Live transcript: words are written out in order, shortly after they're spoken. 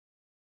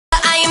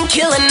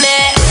killing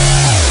it.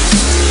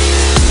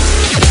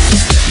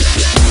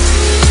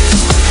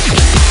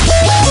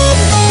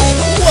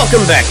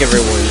 Welcome back,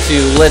 everyone,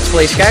 to Let's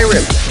Play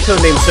Skyrim.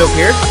 Codename Soap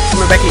here,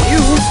 coming back at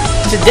you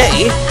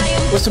today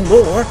with some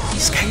more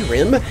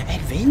Skyrim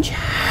adventure.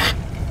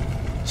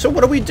 So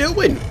what are we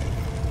doing?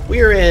 We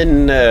are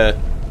in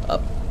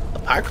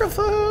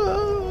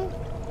Apocrypha?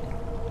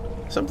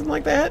 Something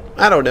like that?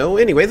 I don't know.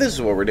 Anyway, this is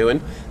what we're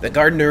doing. The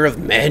Gardener of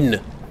Men.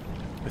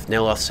 With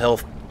Neloth's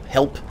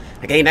help,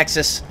 I gain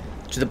access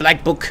to the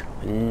Black Book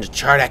and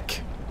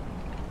Chardak.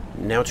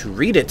 Now to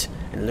read it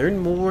and learn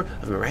more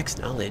of Marak's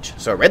knowledge.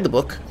 So I read the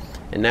book,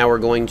 and now we're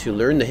going to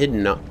learn the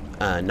hidden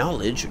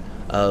knowledge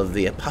of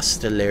the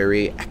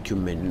apostolary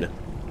acumen.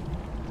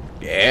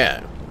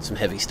 Yeah, some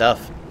heavy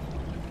stuff.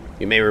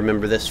 You may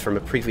remember this from a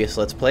previous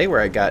Let's Play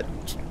where I got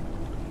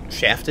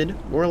shafted,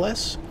 more or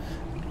less.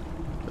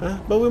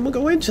 But we won't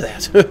go into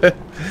that.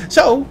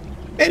 So,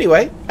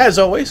 anyway, as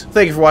always,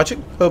 thank you for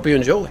watching. Hope you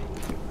enjoy.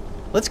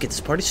 Let's get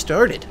this party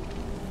started.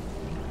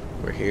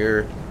 We're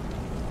here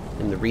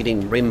in the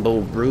Reading Rainbow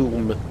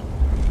Room.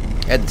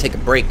 I had to take a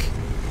break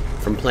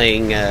from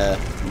playing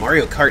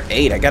Mario Kart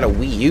 8. I got a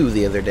Wii U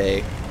the other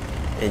day,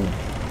 and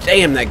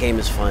damn, that game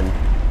is fun.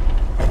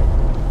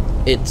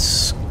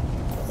 It's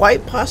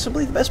quite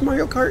possibly the best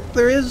Mario Kart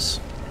there is.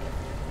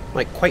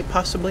 Like, quite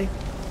possibly.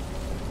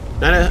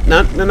 I'm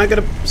not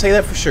gonna say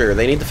that for sure.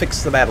 They need to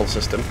fix the battle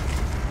system.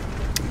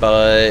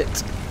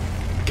 But,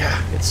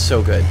 God, it's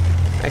so good.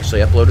 I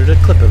actually uploaded a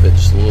clip of it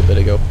just a little bit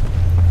ago.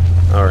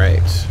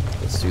 Alright,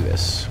 let's do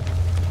this.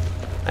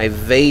 I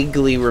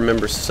vaguely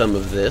remember some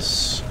of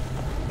this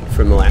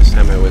from the last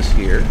time I was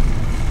here.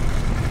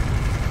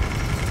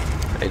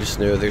 I just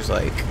know there's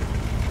like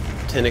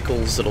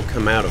tentacles that'll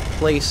come out of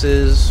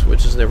places,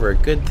 which is never a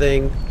good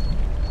thing.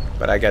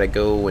 But I gotta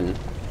go and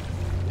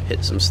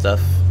hit some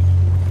stuff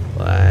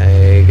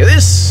like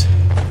this.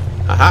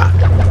 Aha!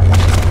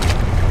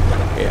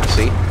 Yeah,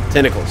 see?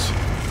 Tentacles.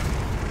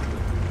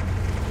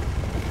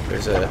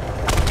 There's a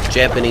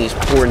Japanese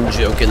porn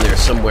joke in there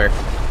somewhere.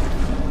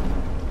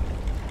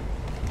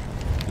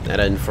 That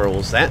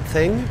unfurls that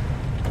thing.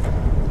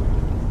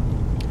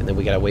 And then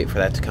we gotta wait for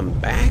that to come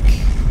back.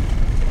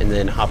 And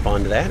then hop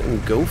onto that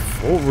and go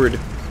forward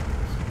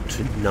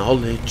to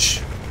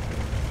knowledge.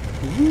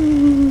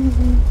 Woo.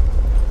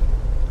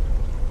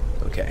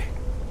 Okay.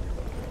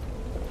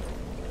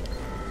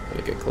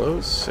 Gotta get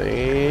close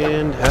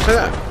and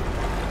ha-ha!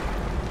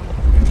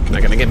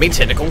 Not gonna get me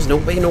tentacles, no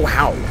way, no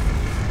how.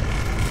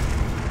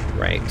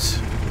 Right.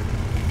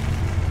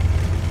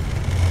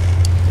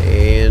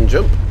 And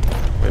jump.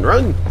 And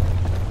run.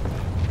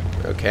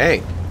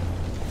 Okay.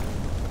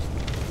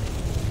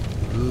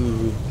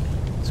 Ooh.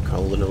 It's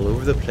calling all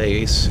over the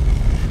place.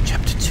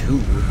 Chapter 2.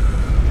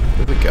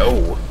 Here we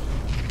go.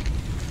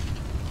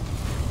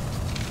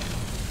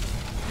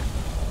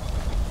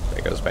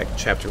 That goes back to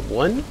chapter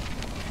 1.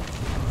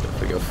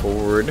 If we go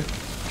forward,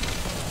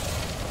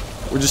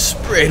 we're just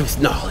sprayed with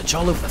knowledge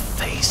all over the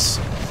face.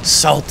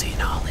 Salty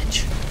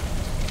knowledge.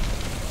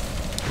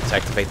 Let's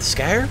activate the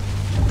scare.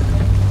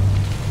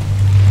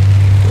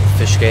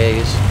 Fish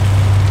gaze.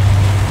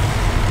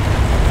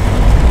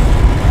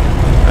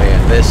 Oh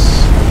yeah, this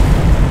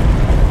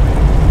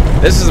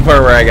is the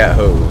part where I got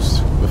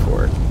hosed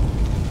before.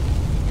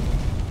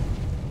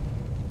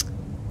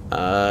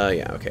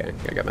 Yeah, okay.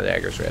 I got my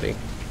daggers ready.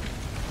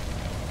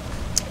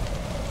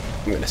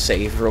 I'm gonna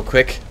save real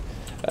quick.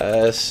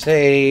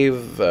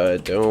 Save.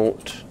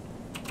 Don't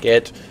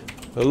get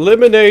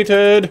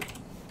eliminated.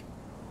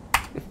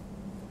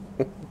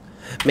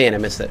 Man, I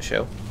missed that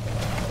show.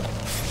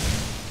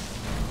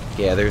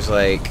 Yeah, there's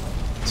like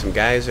some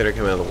guys that are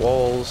coming out of the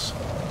walls.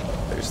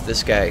 There's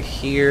this guy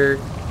here.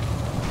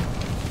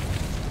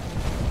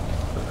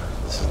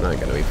 This is not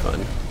gonna be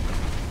fun.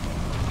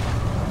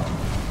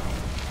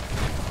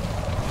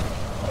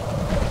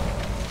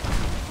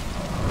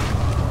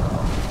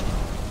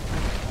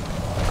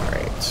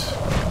 Alright.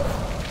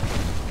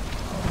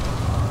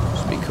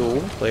 Just be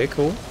cool. Play it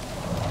cool.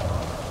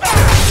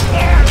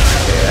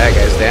 Okay, that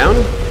guy's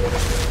down.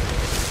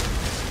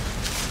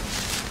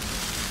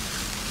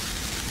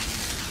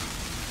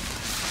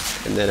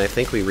 And then I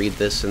think we read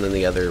this and then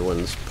the other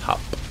ones pop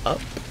up.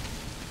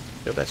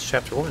 No, that's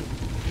chapter 1.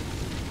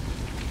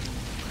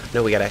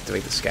 No, we gotta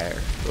activate the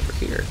Scare over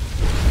here.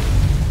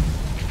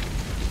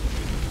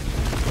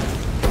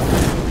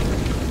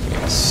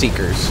 Yeah,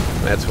 Seekers,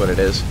 that's what it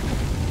is.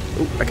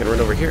 Ooh, I can run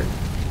over here.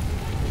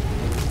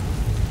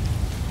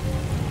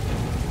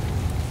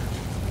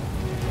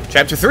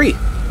 Chapter 3!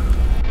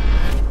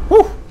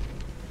 Whew!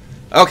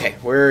 Okay,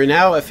 we're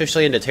now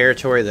officially into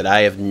territory that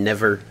I have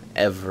never,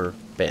 ever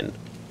been.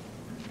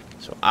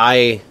 So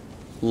I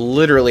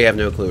literally have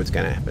no clue what's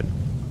going to happen.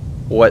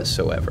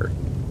 Whatsoever.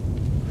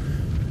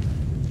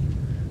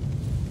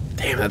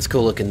 Damn, that's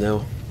cool looking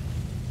though.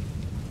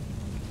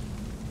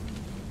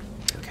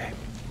 Okay.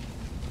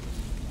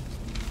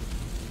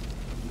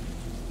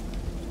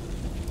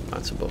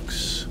 Lots of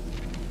books.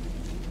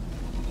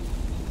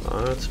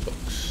 Lots of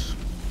books.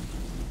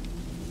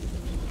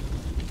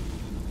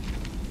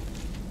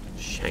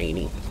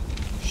 Shiny.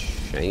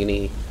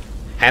 Shiny,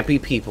 happy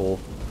people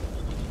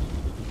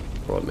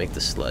are what make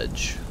the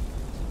sludge.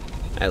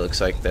 That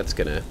looks like that's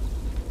gonna...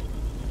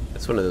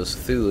 That's one of those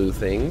Cthulhu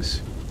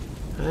things.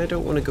 I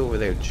don't want to go over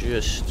there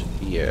just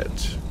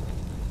yet.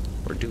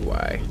 Or do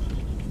I?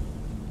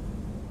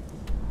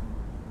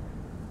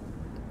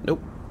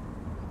 Nope.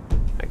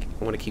 I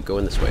want to keep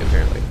going this way,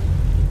 apparently.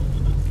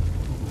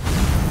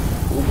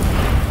 Ooh.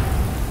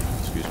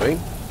 Excuse me.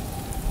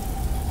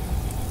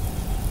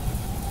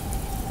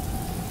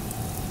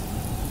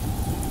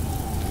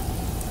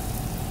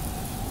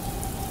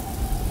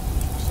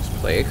 Let's just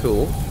play it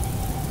cool.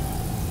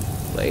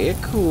 Play it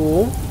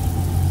cool.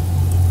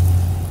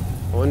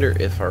 I wonder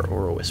if our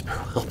Aura Whisper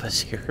will help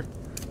us here.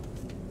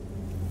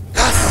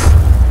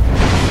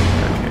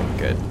 Okay,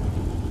 good.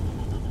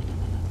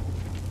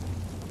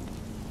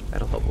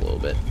 That'll help a little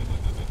bit.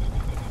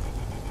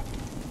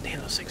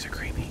 Damn, those things are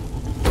creepy.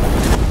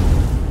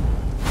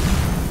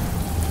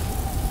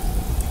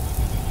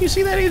 You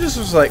see that? He just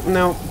was like,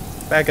 no,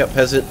 back up,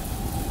 peasant.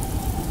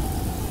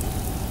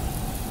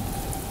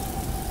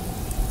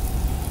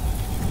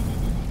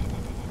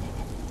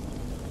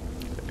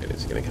 Alright,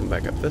 is he gonna come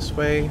back up this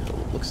way?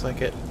 Looks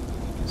like it.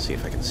 Let's see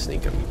if I can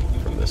sneak him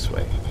from this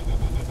way.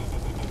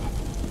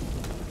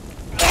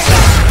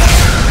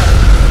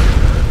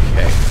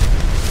 Okay.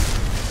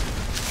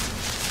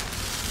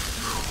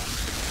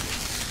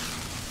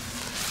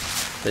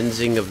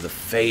 Cleansing of the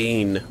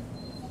Fane.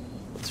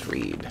 Let's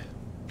read.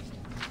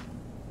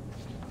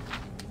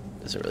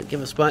 Doesn't really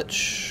give us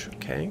much.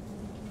 Okay.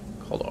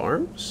 Call to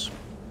arms.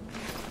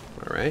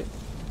 Alright.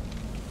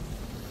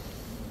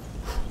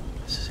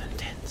 This is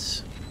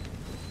intense.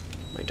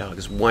 My dog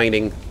is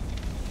whining.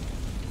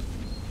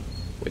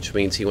 Which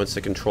means he wants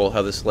to control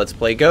how this Let's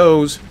Play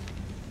goes.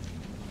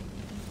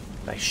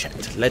 I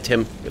shan't let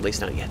him. At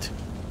least not yet.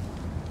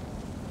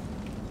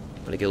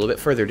 I'm gonna get a little bit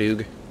further,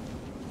 Doog.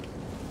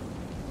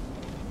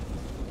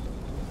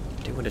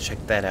 I do want to check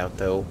that out,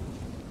 though.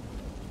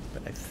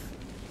 But I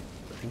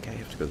think I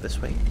have to go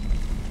this way.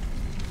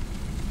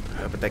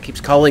 But that keeps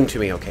calling to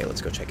me. Okay,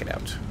 let's go check it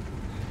out.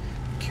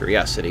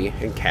 Curiosity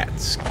and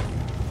cats.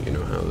 You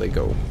know how they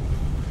go.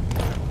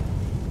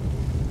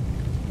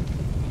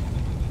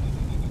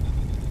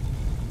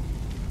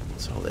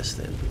 What's all this,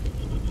 then?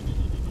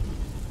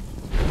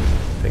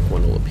 I think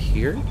one will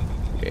appear.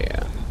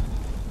 Yeah.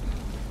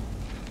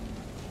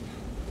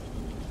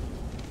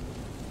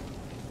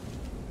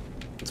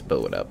 Let's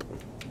bow it up.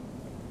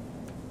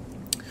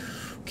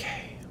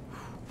 Okay.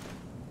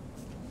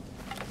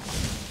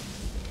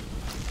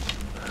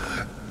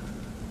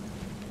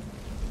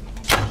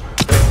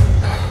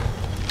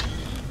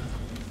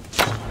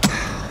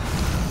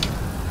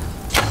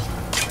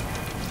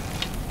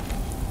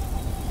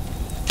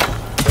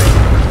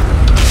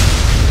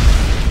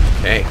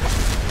 Okay.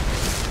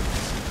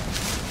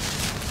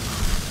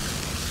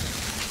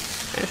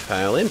 Ash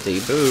pile empty.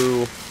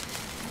 Boo.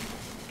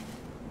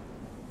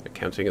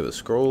 Counting of the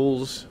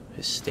scrolls.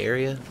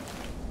 Hysteria.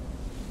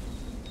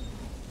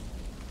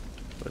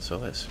 What's all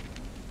this?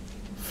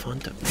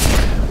 Font of...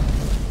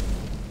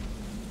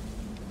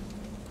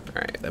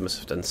 Alright, that must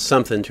have done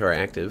something to our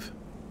active.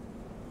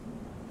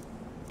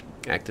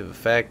 Active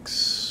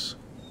effects.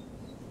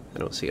 I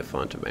don't see a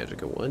Font of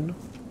Magicka one.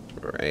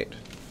 Alright.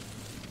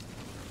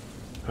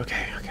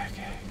 Okay.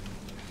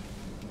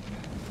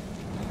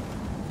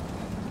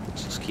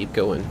 Let's just keep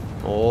going.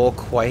 All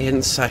quiet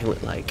and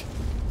silent like.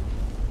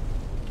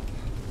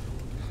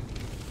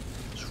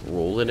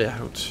 Roll it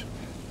out.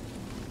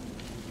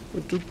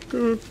 What to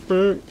get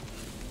back?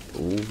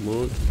 So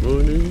much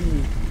money.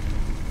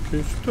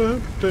 It's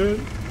that.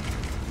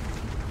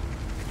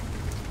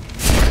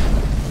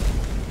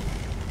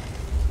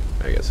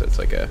 I guess it's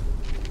like a.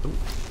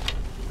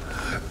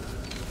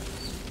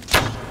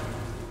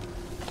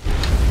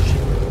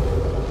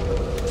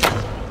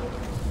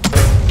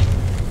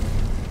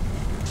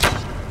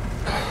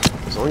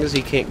 As long as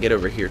he can't get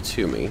over here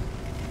to me.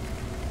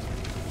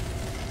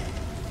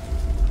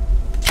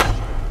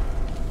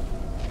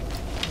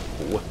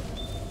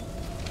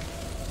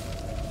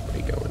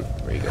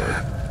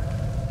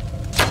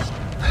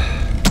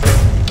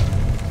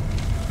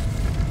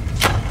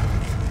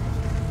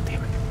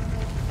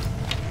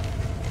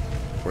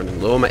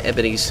 Low on my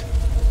ebonies.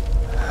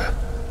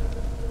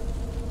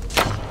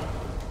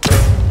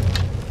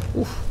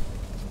 Oof.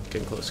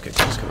 Getting close,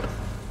 come on.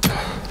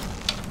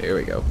 There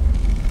we go.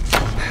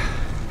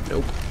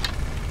 Nope.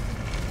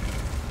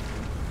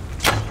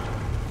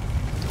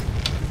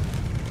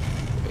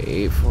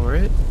 Wait for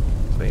it.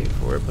 Play it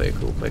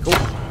cool, play cool.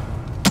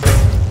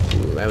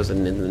 Ooh, that was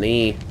in the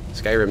knee.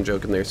 Skyrim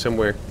joke in there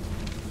somewhere.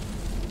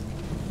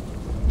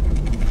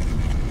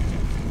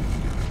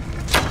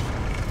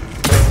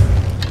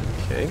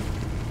 Okay.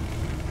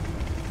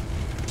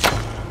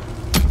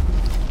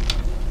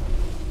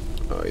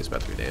 Oh, he's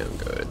about to be down.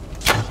 Good.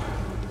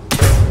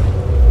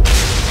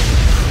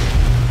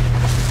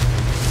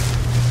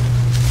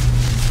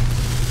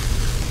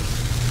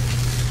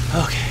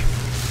 Okay.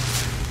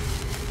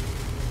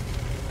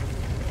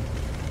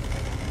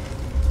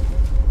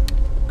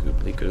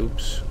 Gooply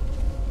goops.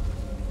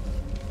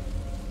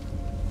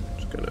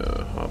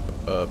 Gonna hop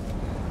up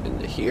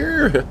into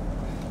here.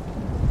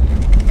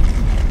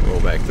 Roll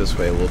back this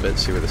way a little bit,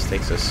 see where this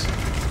takes us.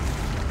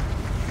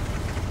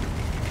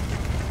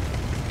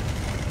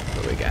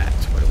 What do we got?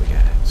 What do we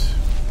got?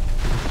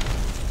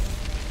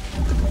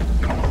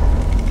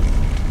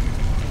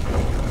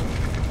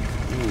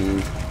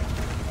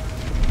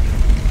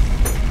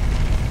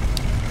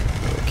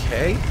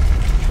 Okay.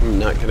 I'm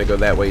not gonna go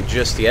that way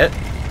just yet.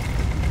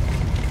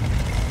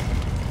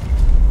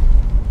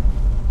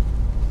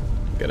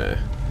 Gonna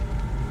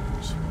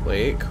just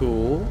play it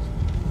cool.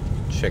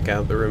 Check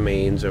out the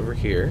remains over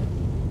here.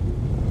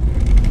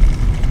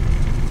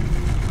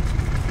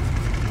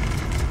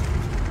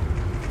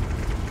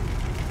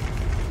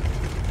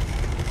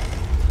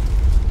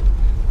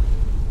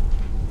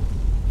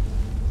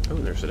 Oh,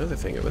 and there's another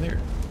thing over there.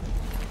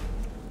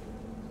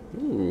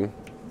 Ooh.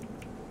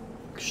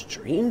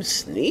 Extreme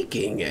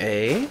sneaking,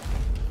 eh?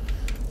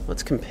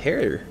 Let's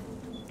compare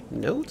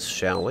notes,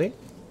 shall we?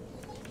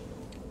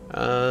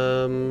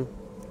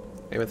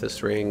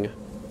 Amethyst ring.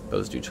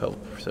 Bows do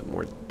 12%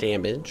 more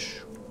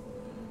damage.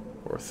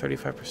 Or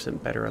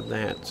 35% better on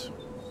that.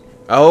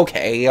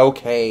 Okay,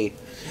 okay.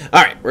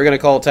 Alright, we're gonna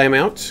call a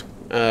timeout.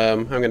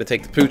 I'm gonna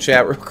take the pooch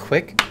out real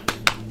quick.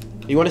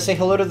 You wanna say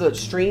hello to the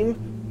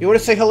stream? You wanna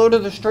say hello to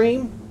the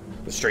stream?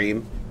 The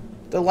stream.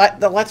 The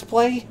Let's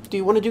Play? Do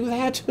you want to do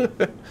that?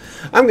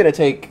 I'm gonna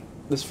take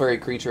this furry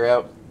creature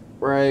out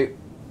right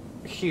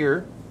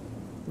here.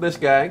 This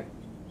guy.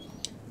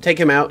 Take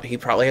him out. He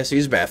probably has to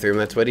use the bathroom.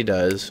 That's what he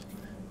does.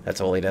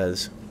 That's all he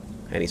does.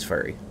 And he's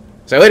furry.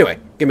 So anyway,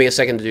 give me a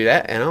second to do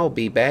that, and I'll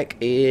be back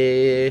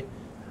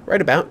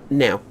right about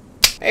now.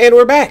 And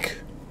we're back.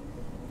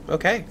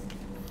 Okay.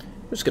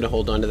 I'm just gonna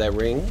hold on to that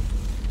ring.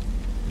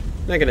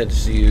 Not gonna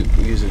just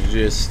use it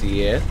just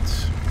yet.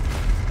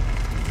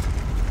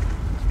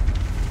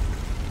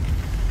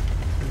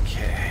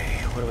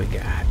 What do we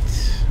got?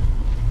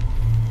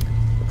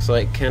 Looks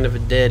like kind of a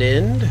dead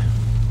end.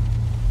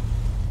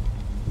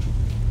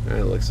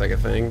 That looks like a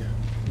thing.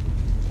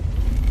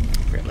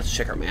 Okay, let's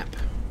check our map.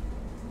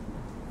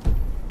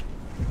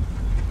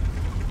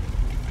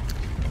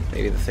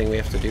 Maybe the thing we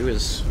have to do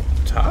is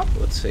top?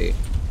 Let's see.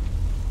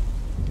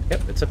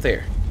 Yep, it's up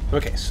there.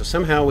 Okay, so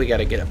somehow we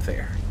gotta get up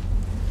there.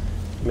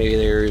 Maybe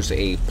there's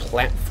a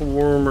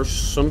platform or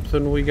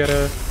something we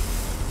gotta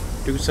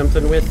do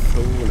something with.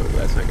 Oh no,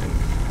 that's not good.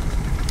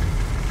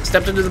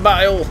 Stepped into the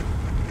bile.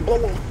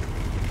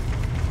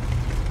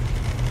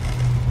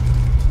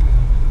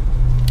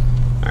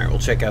 Alright, we'll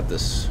check out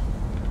this.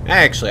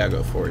 Actually, I'll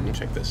go forward and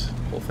check this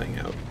whole thing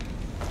out.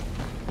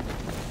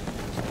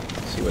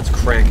 See what's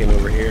cracking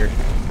over here.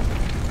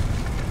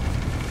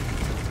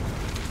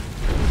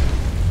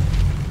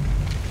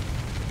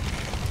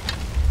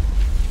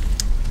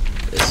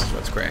 This is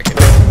what's cracking.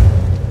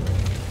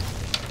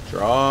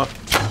 Draw.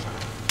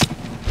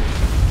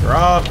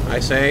 Draw, I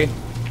say.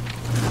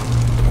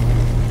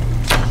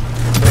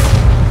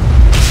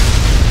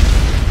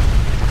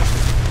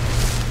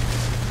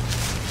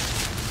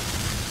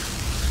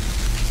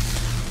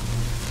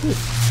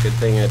 Good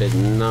thing I did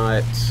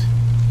not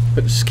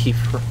just keep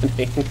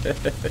running.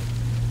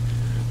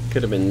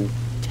 Could have been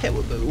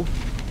terrible.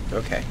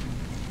 Okay.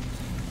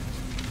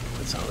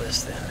 What's all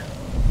this then?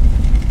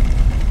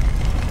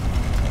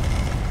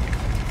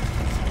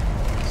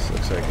 This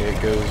looks like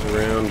it goes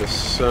around to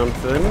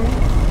something.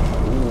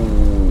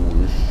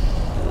 Ooh,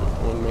 shit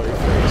on my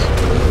face.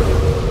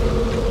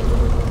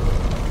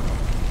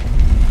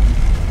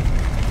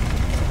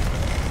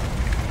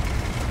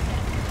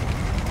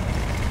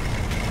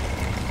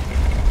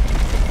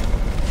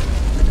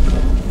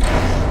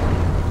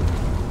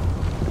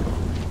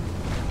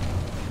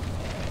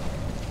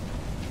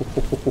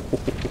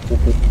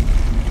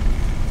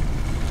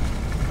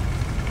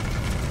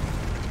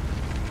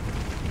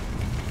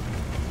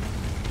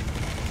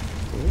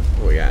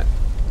 What we got?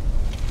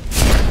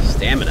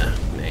 Stamina.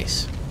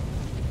 Nice.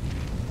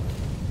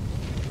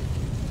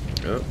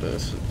 Oh,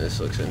 this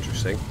looks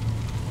interesting.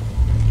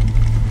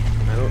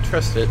 I don't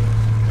trust it.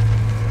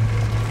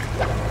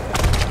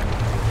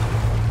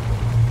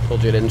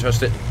 Told you I didn't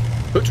trust it.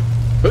 There's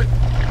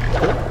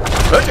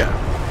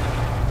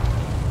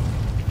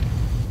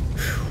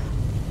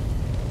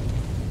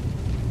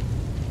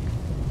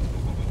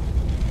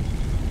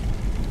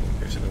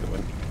another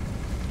one.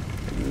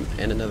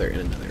 And another,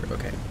 and another.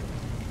 Okay.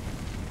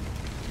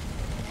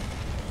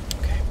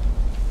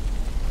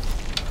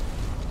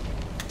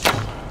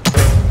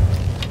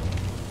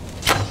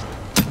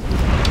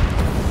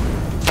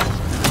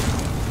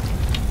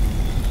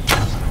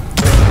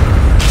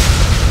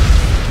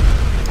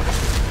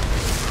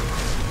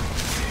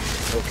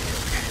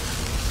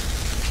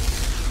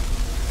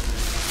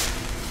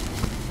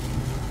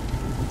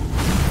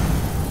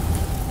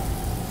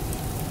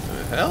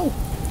 Hell?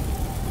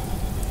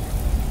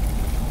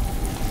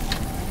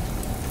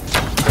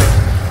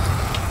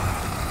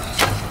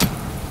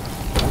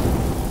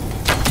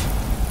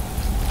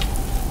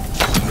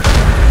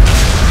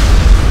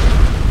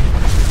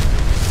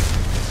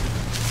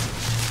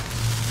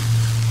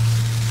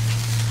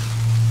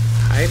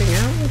 hiding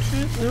out and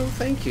shit? No,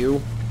 thank you.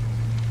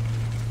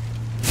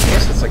 I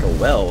guess it's like a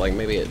well, like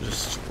maybe it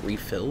just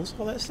refills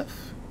all that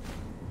stuff?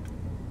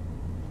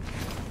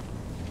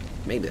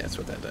 Maybe that's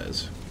what that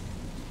does.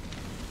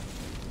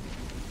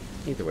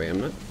 Either way, I'm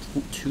not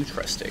too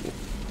trusting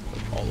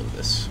of all of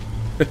this.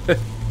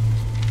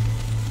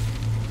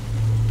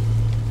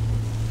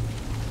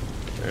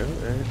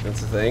 Alright,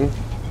 that's the thing.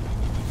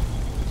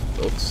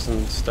 Books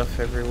and stuff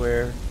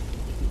everywhere.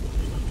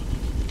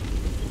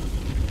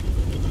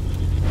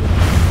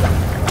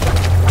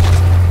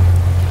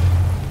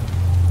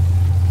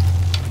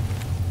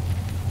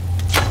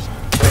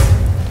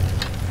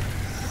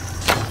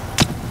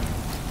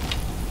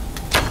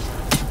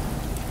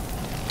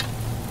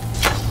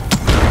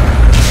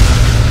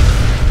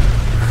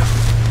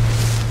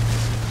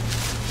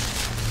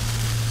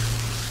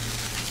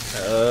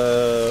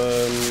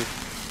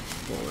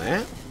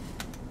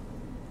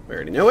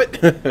 Know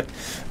it? Okay.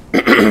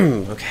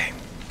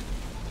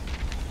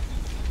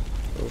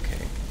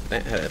 Okay.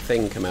 That had a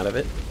thing come out of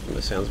it, from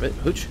the sounds of it.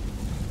 Hooch.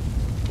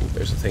 Ooh,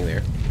 there's a thing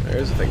there.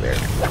 There's a thing there.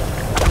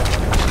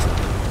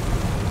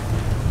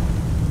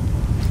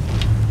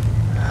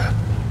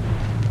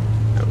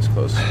 That was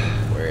close.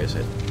 Where is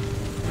it?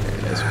 There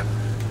it is.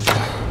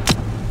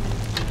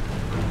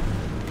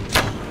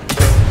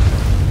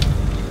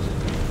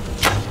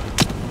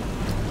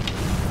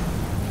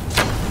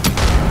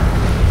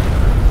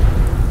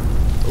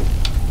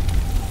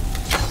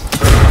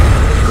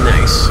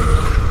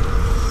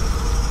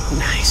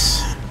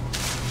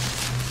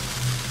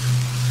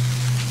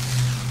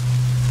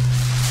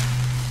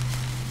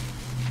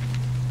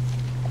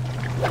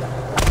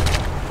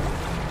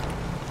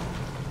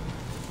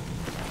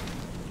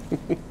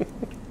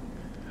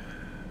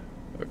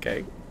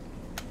 Okay.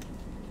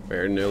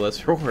 Fair, no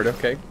less reward.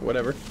 Okay,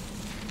 whatever.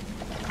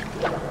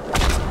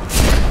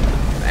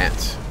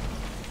 That.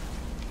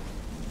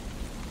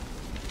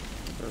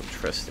 I don't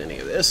trust any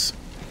of this.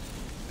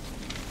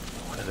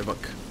 Oh, another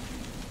book.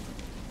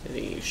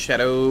 Any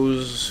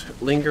shadows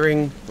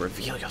lingering?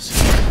 Reveal yourself.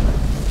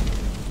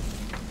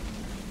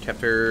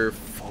 Chapter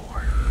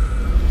 4.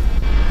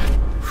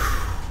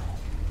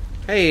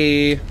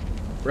 Hey,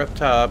 we're up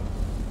top.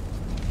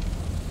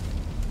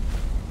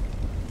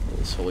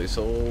 Holy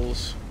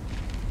Souls.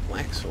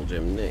 Black Soul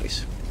Gem,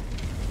 nice.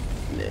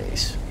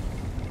 Nice.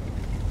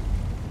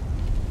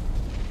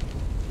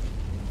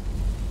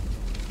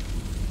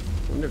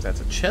 I wonder if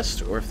that's a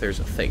chest or if there's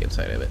a thing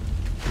inside of it.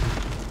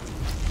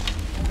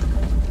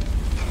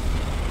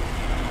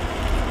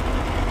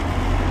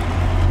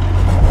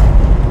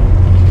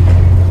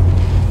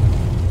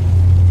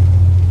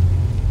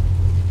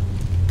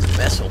 It's a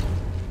vessel.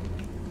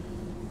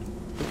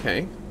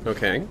 Okay,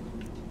 okay,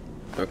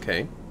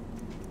 okay.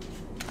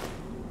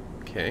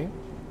 Okay.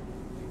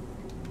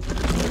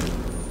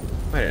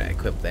 Why did I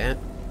equip that?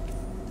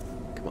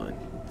 Come on.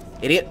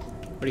 Idiot!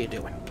 What are you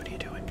doing? What are you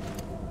doing?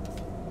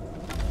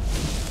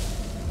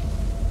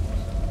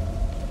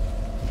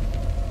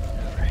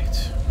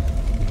 Alright.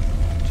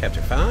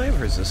 Chapter 5,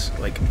 or is this,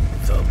 like,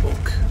 the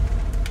book?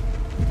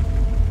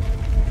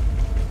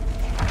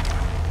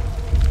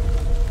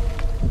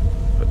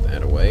 Put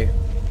that away.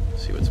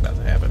 See what's about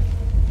to happen.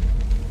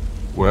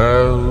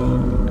 Well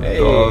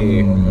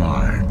done,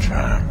 my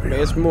champion.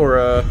 There's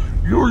more,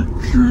 Your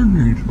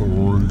journey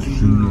towards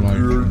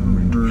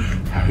enlightenment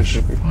has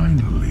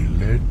finally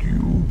led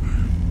you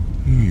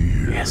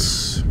here.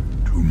 Yes.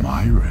 To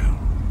my realm.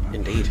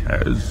 Indeed.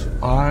 As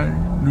I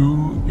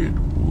knew it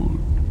would.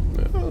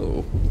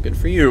 Oh, good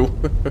for you.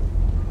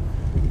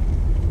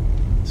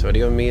 So what do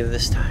you want me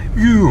this time?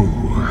 You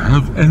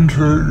have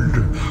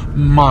entered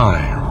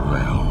my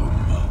realm.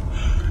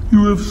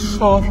 You have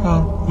sought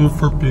out the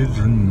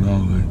forbidden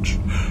knowledge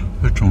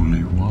that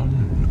only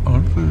one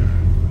other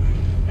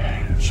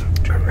has obtained.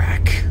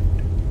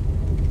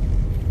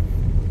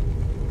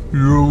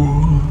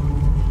 You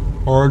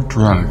are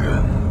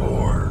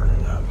Dragonborn,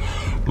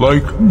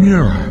 like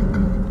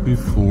Mirak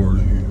before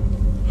you,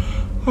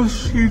 a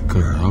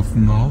seeker of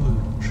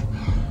knowledge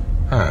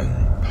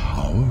and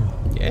power.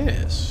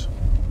 Yes.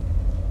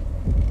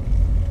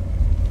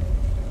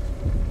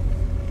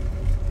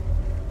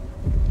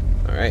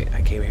 Alright,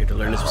 I came here to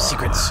learn his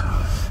secrets.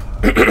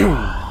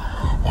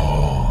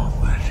 All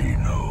that he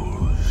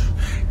knows,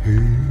 he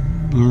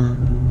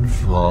learns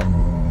from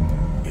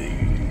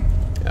me.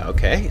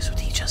 Okay, so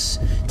teach us.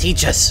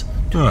 Teach us.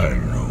 I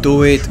know.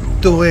 Do it.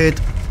 Do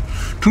it.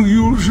 To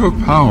use your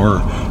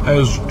power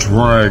as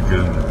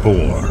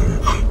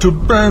Dragonborn, to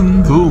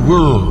bend the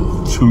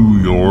world to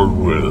your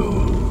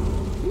will.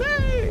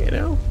 You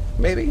know,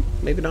 maybe,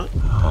 maybe not.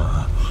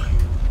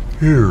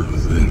 Here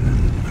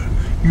then,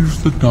 use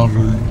the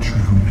knowledge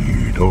you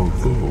need,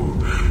 although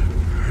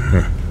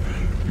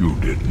you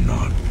did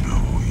not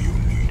know you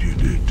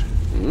needed it.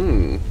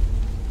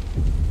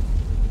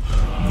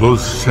 The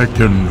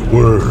second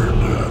word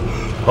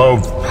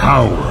of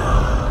power.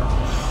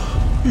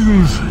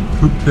 Use it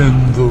to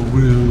bend the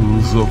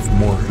wills of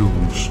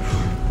mortals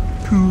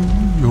to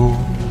your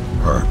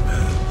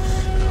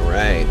purpose.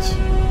 Alright,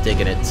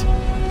 digging it.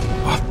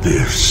 But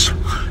this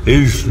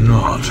is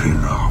not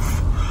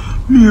enough.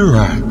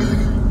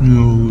 Mirak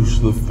knows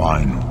the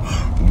final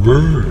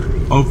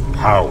word of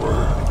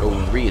power.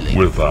 Oh, really?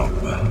 Without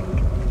that,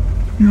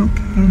 you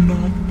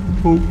cannot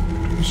hope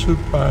to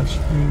surpass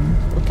him.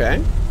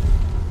 Okay.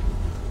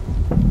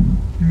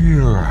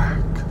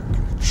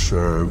 Mirak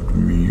served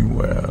me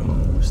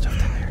well, Stuff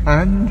down there.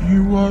 and he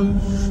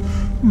was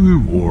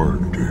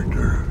rewarded.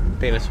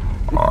 Penis.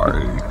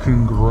 I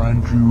can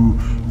grant you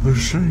the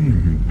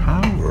same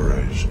power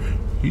as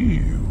he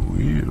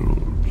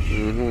wields.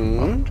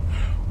 But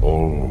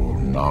all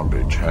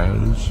knowledge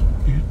has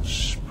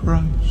its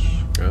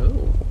price.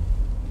 Oh.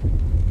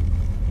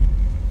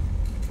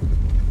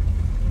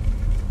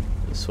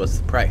 So what's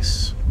the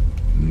price?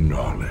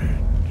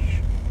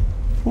 Knowledge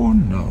for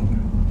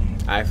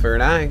knowledge. Eye for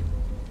an eye.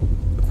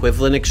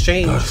 Equivalent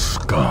exchange. The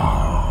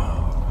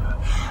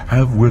Skaal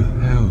have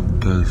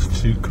withheld their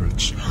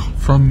secrets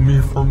from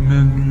me for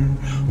many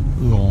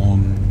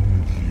long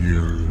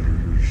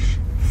years.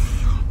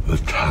 The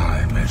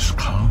time has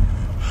come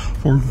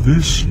for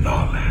this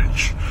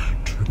knowledge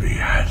to be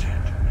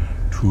added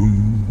to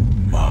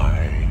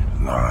my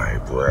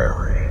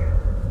library.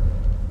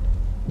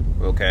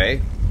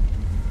 Okay.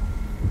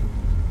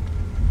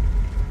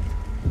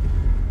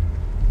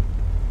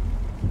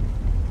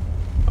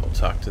 I'll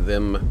talk to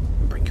them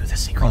and bring you the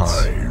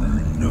secrets. I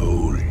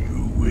know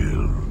you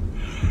will.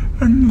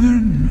 And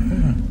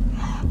then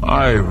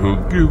I will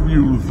give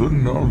you the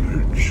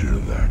knowledge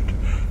that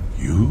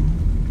you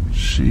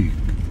seek.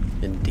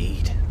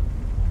 Indeed.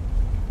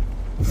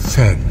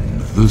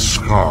 Send the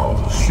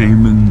Skaal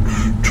shaman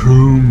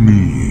to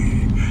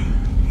me.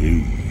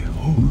 He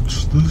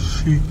holds the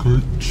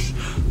secrets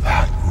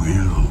that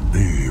will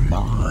be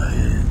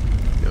mine.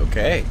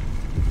 Okay.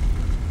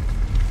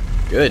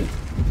 Good.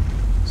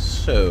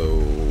 So...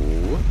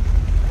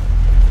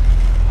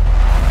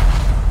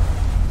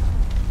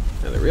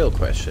 now the real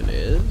question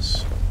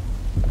is...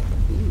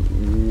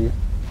 ooh,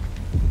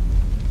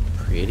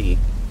 pretty.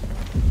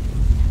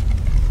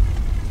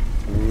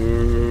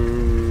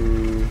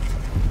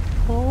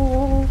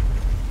 Oh.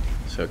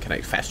 So can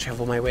I fast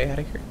travel my way out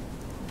of here?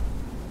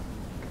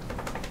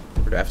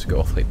 Or do I have to go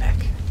all the way back?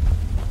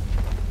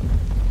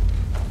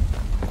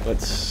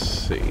 Let's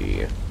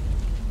see.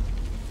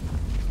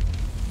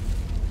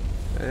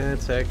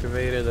 That's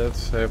activated,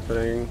 that's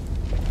happening.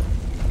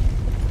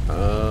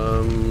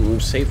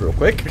 Save real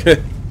quick.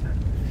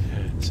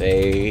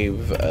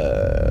 Save,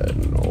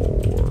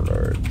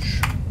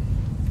 Norwich.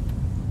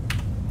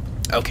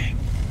 Okay.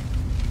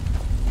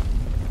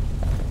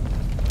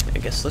 I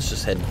guess let's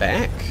just head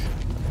back.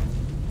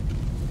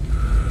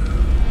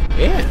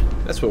 Yeah,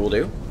 that's what we'll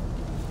do.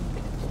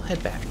 We'll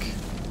head back.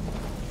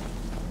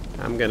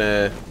 I'm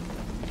gonna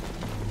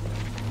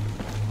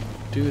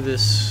do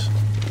this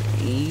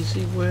the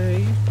easy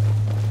way.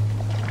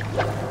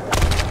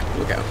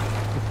 Look out.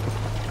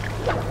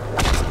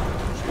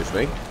 Excuse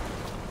me.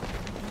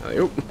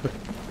 Alley-oop.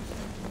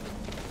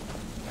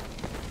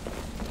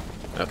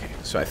 Okay,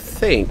 so I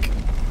think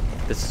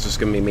this is just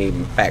going to be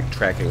me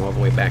backtracking all the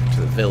way back to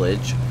the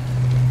village.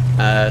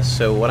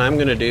 So what I'm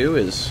going to do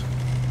is...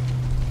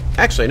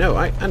 actually, no,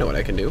 I know what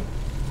I can do.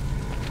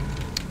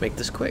 Make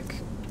this quick.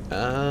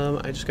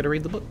 I just got to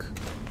read the book.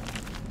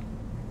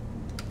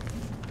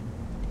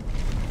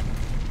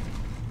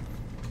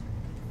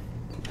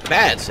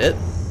 That's it.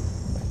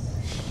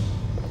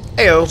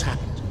 Heyo. What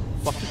happened?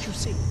 What did you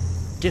see?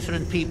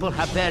 Different people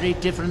have very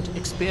different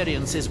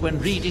experiences when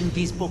reading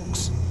these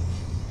books.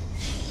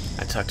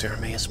 I talked to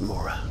Hermaeus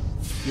Mora.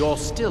 You're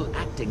still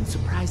acting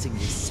surprisingly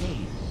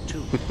sane,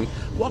 too.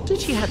 What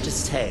did he have to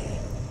say?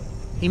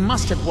 He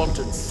must have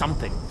wanted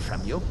something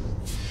from you.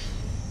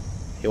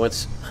 He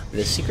wants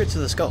the secrets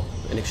of the skull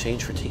in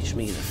exchange for teaching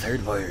me the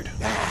third word.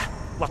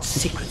 What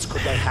secrets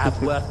could they have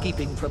worth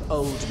keeping from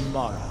old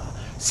Mora?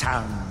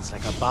 Sounds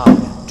like a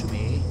bargain to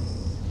me.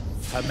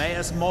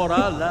 Hermaeus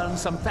Mora learned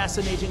some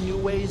fascinating new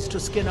ways to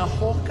skin a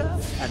hawker,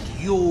 and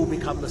you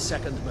become the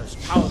second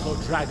most powerful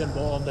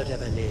Dragonborn that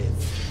ever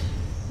lived.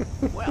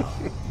 Well,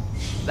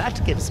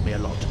 that gives me a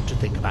lot to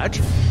think about.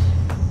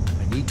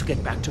 I need to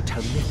get back to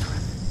Talmithra.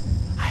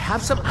 I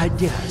have some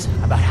ideas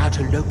about how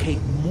to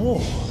locate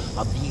more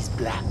of these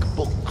black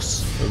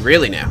books.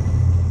 Really now?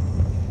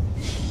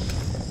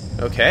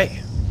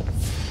 Okay.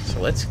 So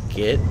let's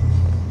get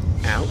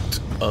out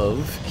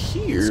of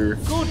here.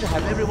 It's good to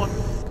have everyone...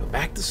 Go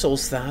back to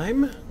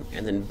Solstheim,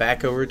 and then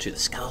back over to the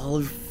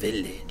Skaal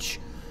village.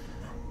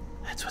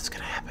 That's what's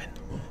gonna happen.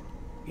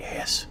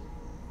 Yes.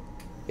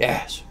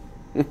 Yes.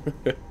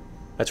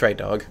 That's right,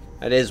 dog.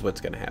 That is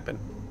what's gonna happen.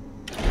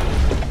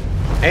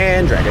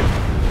 And dragon.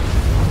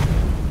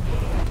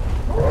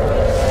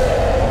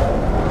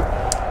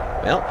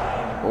 Well,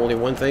 only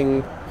one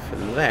thing for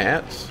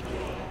that.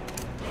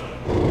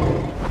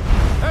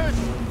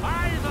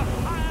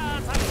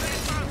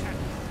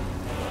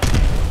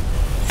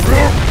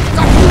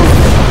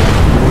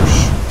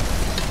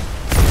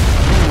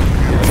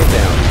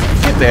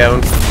 Get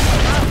down.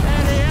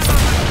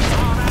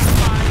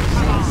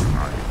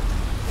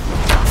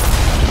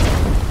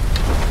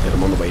 Get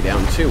him on the way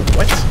down too.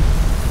 What?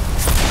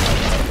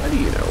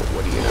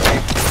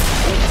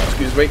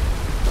 Excuse me.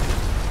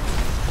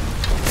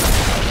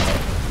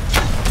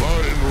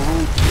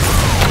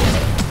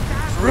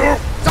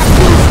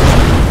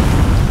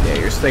 Yeah,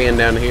 you're staying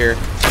down here.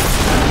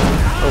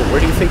 Oh, where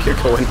do you think you're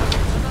going?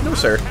 No,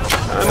 sir.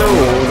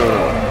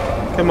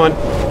 No. Come on.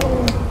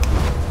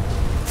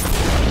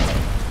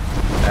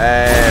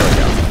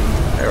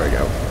 There we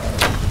go.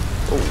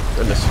 Oh,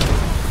 goodness.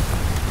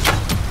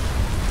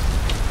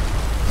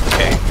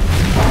 Okay.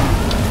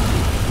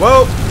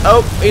 Whoa!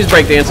 Oh, he's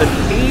breakdancing.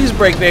 He's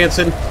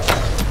breakdancing.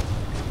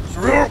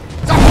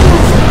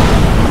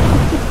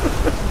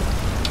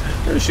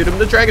 Gonna shoot him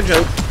the dragon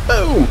jump.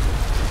 Boom!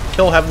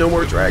 He'll have no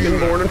more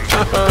Dragonborn.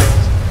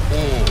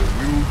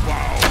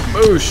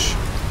 Boosh!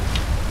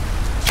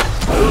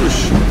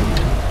 Boosh!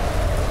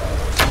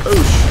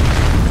 Boosh!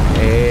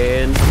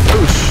 And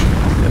boosh!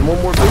 And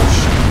one more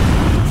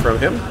boosh from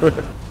him.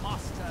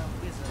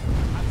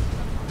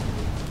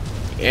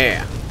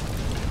 Yeah.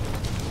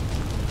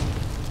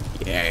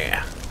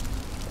 Yeah.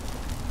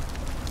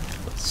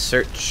 Let's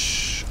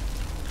search.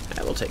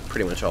 That will take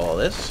pretty much all of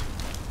this.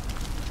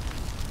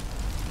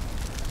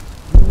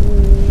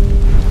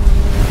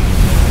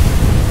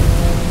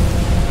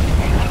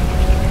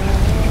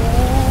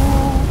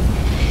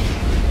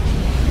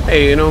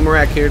 Hey, you know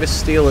Marak here to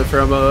steal it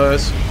from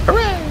us.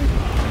 Hooray!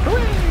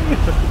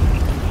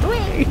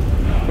 Hooray!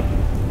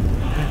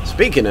 Hooray!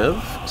 Speaking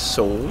of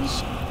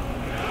souls,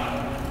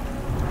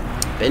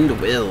 bend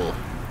will.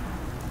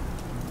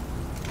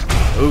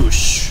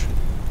 Oosh.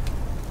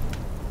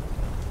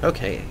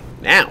 Okay,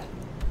 now.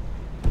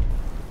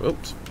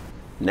 Oops.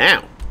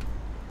 Now.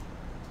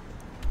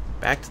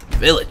 Back to the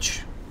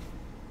village.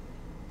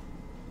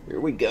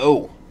 Here we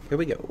go. Here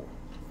we go.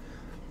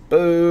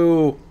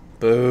 Boo.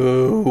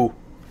 Boo.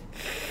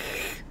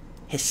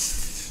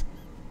 Hiss.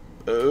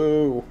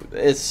 Oh,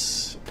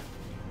 this.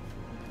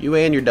 You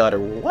and your daughter.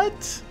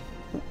 What?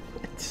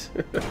 What?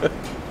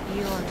 Eeyore,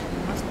 you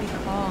must be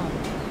calm.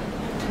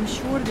 I'm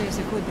sure there's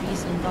a good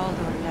reason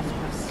Baldur left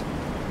us.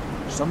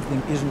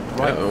 Something isn't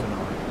right.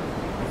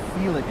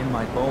 I feel it in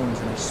my bones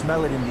and I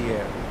smell it in the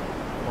air.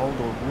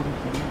 Baldur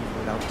wouldn't leave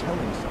without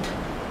telling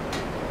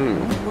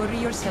someone. Don't worry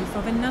yourself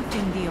over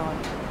nothing, Eeyore.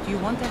 Do you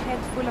want a head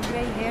full of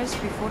grey hairs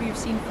before you've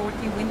seen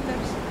 40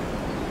 winters?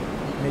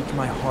 Makes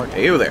my heart.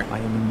 Hey, you there. I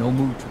am in no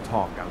mood to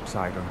talk,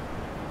 outsider.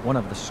 One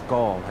of the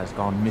Skaal has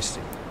gone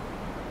missing.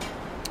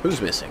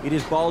 Who's missing? It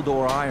is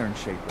Baldur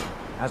Ironshaper.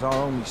 As our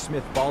only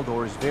smith,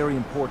 Baldur is very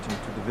important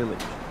to the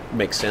village.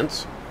 Makes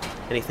sense.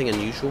 Anything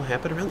unusual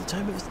happened around the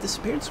time of his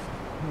disappearance?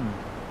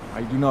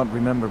 I do not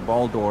remember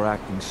Baldur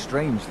acting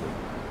strangely.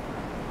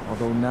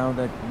 Although now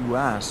that you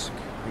ask,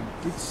 I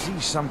did see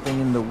something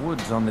in the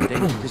woods on the day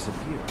he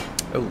disappeared.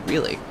 Oh,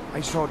 really?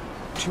 I saw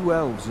 2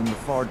 elves in the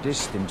far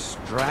distance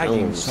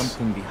dragging Elves.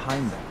 something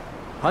behind them.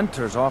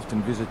 Hunters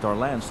often visit our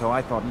land, so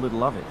I thought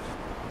little of it.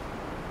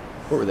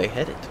 Where were they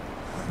headed?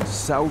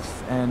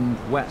 South and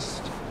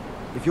west.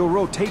 If your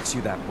road takes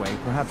you that way,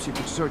 perhaps you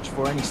could search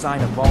for any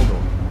sign of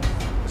Baldur.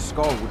 The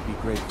Skaal would be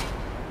grateful.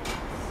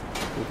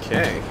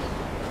 Okay.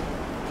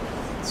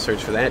 Let's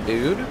search for that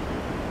dude.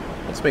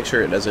 Let's make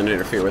sure it doesn't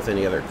interfere with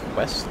any other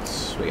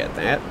quests. We got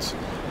that.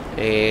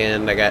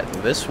 And I got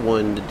this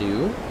one to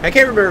do. I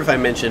can't remember if I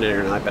mentioned it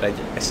or not, but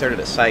I started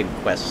a side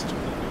quest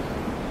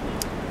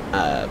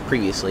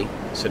previously.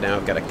 So now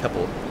I've got a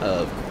couple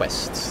of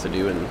quests to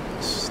do in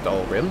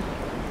Skyrim,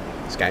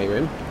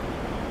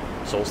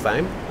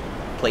 Solstheim,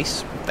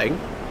 place, thing.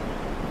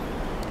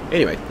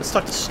 Anyway, let's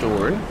talk to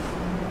Storn,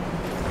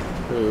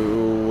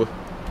 who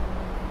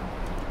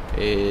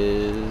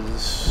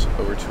is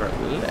over to our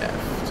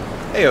left.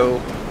 Heyo.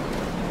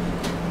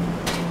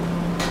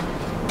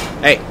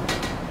 Hey.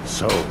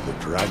 So the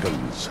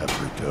dragons have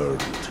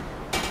returned.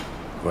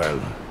 Well,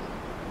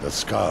 the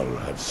Skaal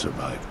have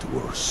survived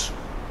worse.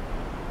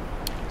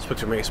 Spoke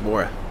to Mace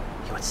Mora.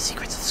 He wants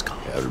secrets of the Skaal.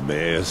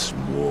 Hermes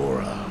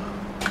Mora.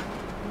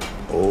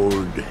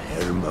 Old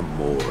Herma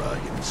Mora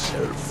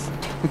himself.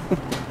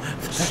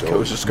 That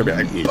goes just gonna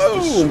be like,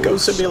 boom,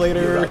 Ghost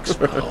Simulator.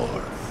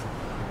 Power.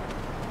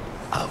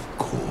 Of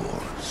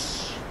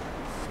course.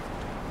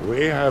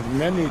 We have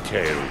many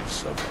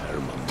tales of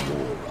Herma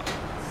Mora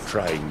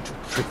trying to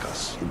trick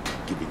us into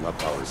giving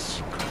up our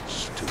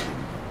secrets to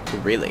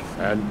him. Really?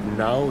 And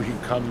now he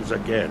comes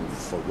again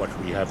for what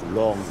we have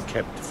long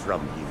kept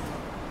from him.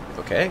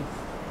 Okay.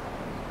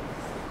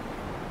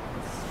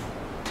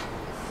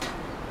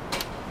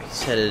 He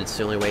said it's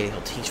the only way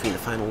he'll teach me the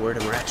final word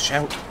of Marak's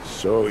shout.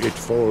 So it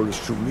falls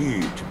to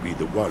me to be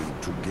the one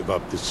to give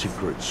up the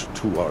secrets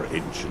to our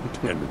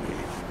ancient enemy.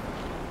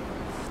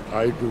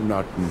 I do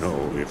not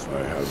know if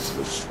I have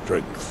the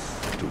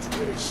strength to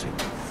face him.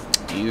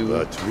 You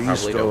The probably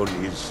Treestone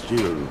don't. is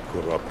still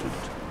corrupted.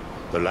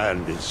 The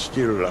land is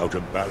still out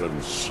of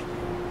balance.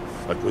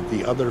 But with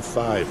the other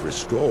 5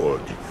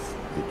 restored,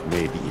 it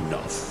may be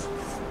enough.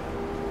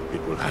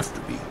 It will have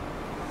to be.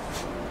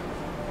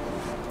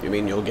 You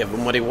mean you'll give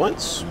him what he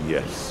wants?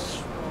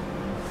 Yes.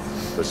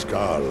 The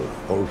Skaal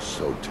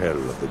also tell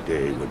of the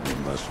day when we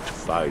must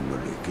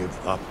finally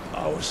give up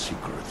our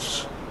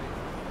secrets.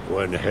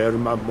 When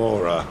Herma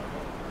Mora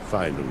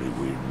finally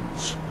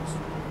wins.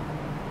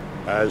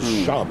 As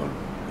shaman,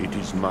 it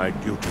is my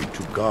duty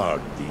to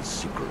guard these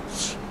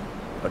secrets,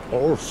 but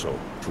also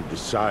to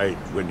decide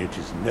when it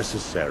is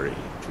necessary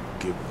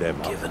to give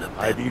them up.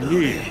 I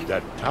believe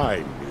that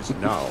time is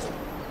now.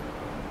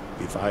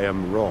 If I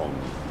am wrong,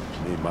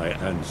 may my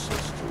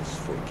ancestors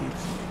forgive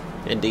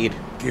me. Indeed.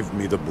 Give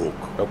me the book.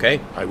 Okay.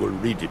 I will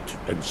read it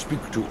and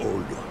speak to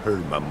old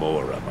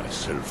Hermamora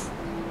myself.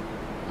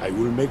 I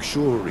will make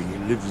sure he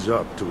lives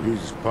up to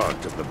his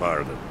part of the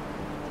bargain.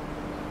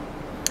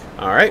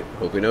 Alright,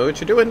 hope you know what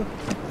you're doing.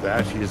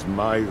 That is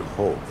my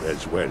hope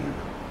as well.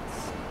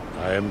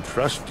 I am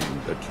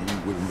trusting that you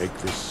will make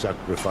this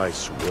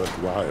sacrifice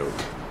worthwhile.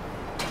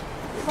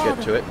 Father,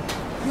 Get to it.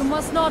 You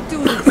must not do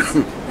this.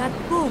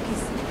 That book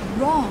is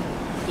wrong,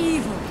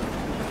 evil,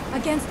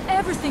 against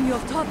everything you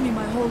have taught me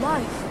my whole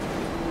life.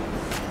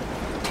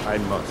 I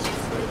must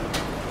fail.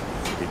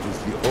 It is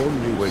the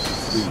only way to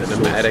free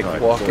Cinematic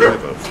Swordstrike walker.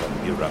 forever from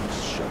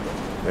Iraq's shadow.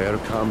 There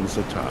comes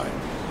a time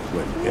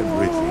when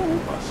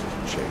everything must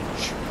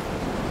change.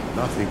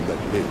 Nothing that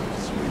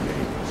lives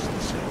remains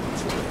the same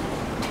forever.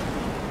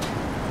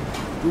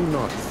 Do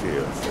not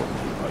fear for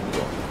me, my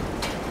daughter.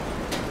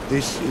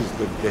 This is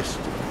the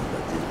destiny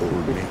that the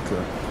Old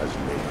Maker has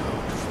laid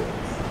out for me.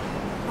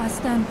 I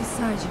stand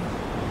beside you,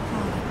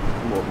 Father,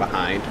 More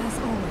behind. as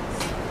always.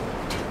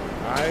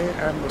 I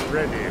am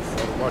ready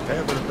for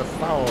whatever the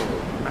foul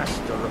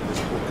master of this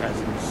book has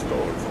in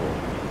store for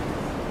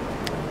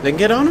me. Then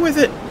get on with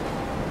it.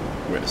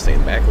 We're gonna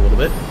stand back a little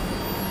bit.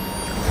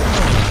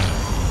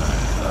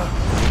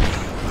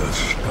 The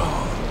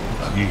Skaal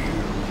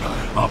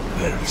yield up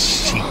their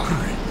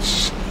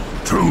secrets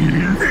to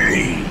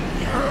me.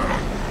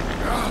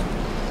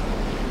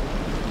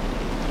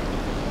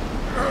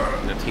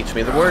 Now teach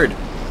me the word.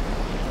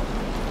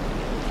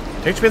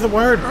 Teach me the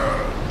word.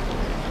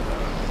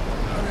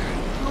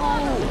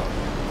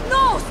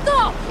 No,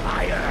 stop!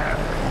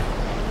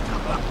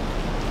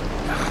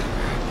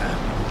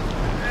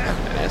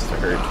 That has to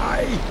hurt.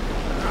 I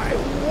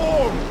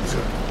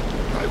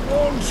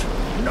won't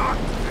not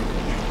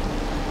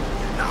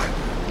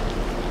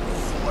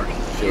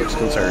She looks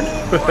concerned.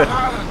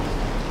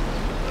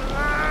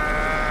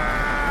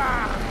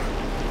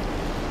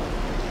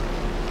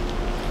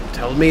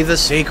 Tell me the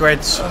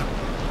secrets.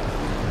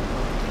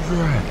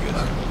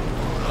 Dragonborn,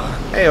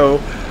 Heyo.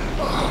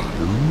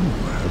 you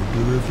have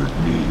delivered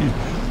me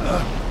the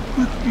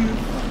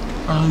gift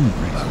I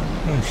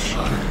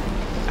requested.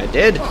 I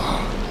did.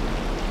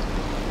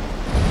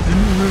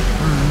 In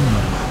return,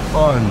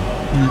 I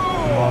keep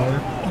my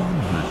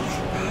promise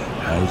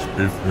as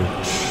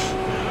befits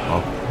a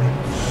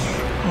prince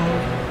of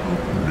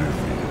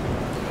oblivion.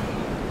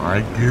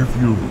 I give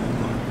you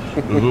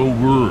the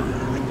word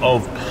of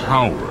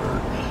power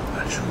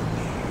that you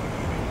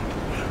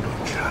need to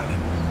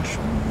challenge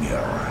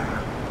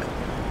Mirak.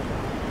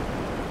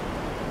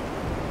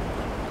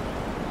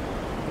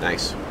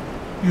 Nice.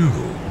 You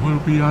will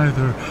be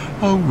either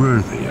a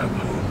worthy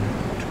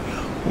opponent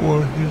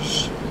or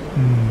his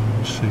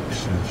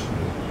successor,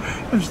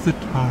 as the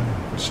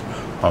tides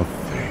of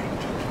fate.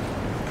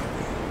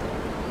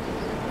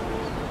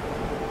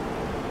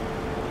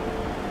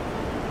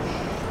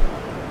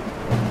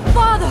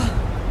 Father!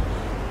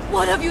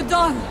 What have you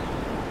done?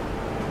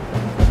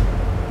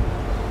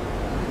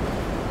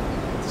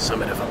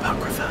 Summit of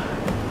Apocrypha.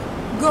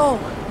 Go.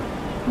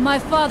 My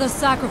father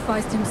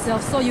sacrificed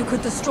himself so you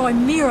could destroy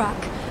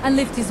Mirak and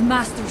lift his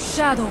master's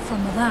shadow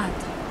from the land.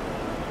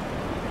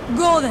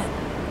 Go then.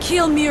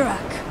 Kill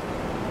Mirak.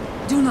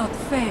 Do not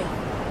fail.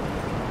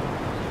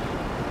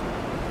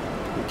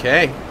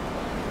 Okay.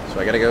 So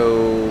I gotta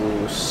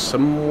go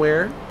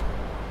somewhere.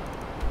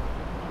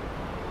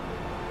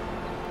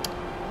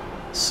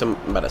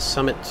 About a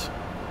summit.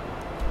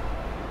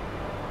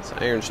 It's an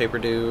Iron Shaper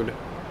dude.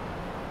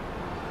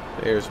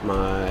 There's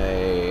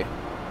my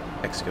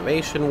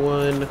excavation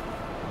one.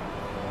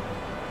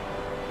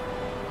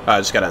 Oh, I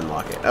just gotta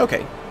unlock it.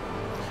 Okay.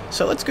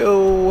 So let's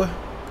go.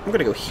 I'm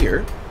gonna go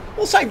here.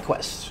 Well, side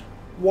quest.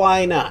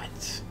 Why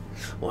not?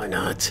 Why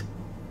not?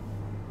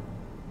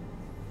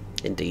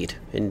 Indeed.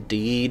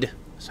 Indeed.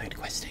 Side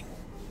questing.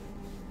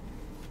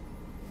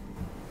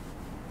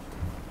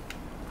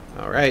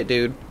 Alright,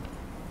 dude.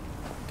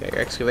 Got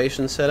your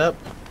excavation set up?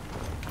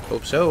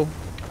 Hope so.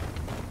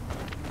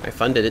 I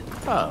funded it.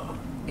 Oh,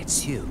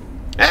 it's you.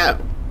 Ah!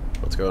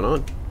 What's going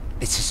on?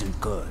 This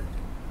isn't good.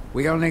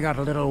 We only got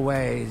a little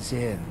ways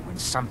in when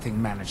something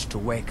managed to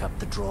wake up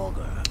the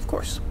Draugr. Of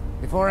course.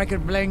 Before I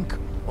could blink,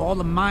 all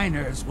the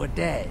miners were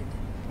dead,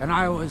 and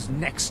I was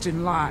next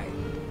in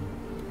line.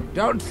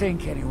 Don't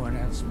think anyone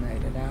else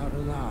made it out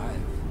alive.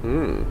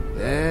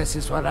 This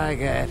is what I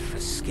get for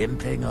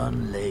skimping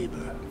on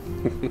labor.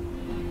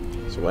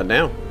 So what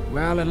now?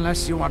 Well,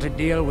 unless you want to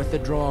deal with the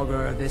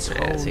Draugr, this whole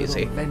That's little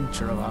easy.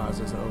 venture of ours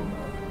is over.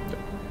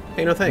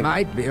 Hey, no thanks.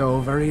 Might be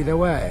over either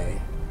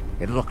way.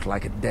 It looked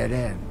like a dead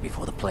end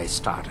before the place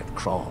started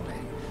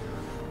crawling.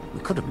 We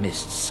could have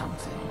missed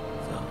something,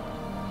 though.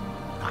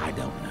 I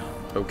don't know.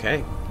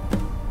 Okay.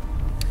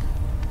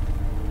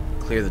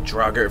 Clear the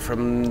Draugr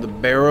from the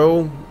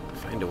barrow.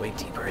 Find a way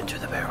deeper into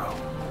the barrow.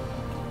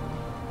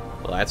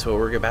 Well, that's what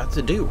we're about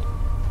to do.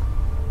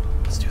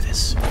 Let's do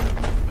this.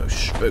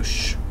 Boosh,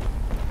 boosh.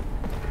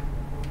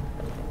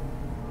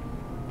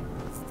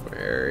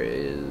 Where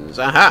is...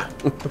 Aha!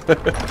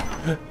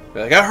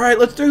 We're like, alright,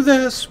 let's do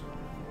this!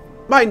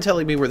 Mind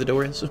telling me where the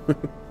door is?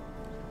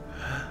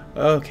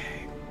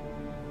 Okay.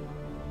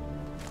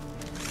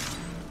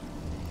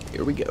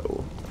 Here we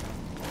go.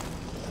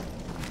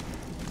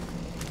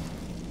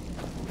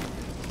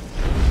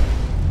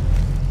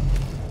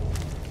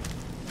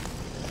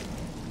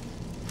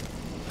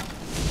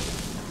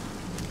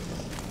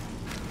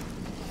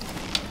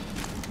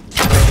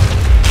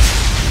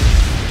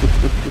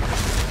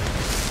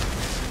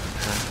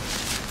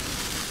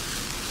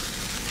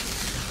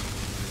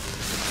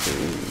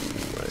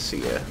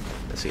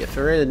 I see a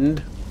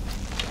friend.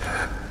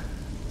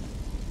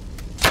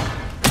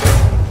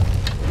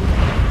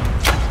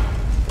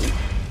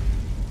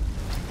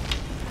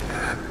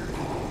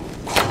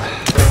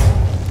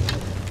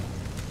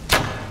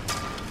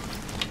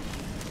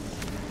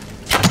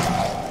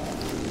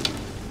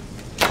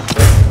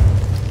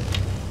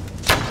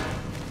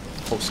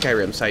 Oh,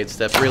 Skyrim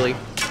sidestep, really?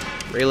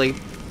 Really?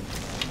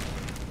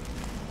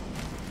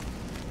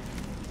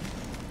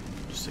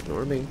 Just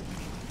ignore me.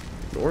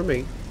 Ignore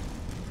me.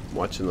 I'm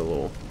watching the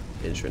little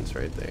entrance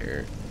right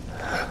there.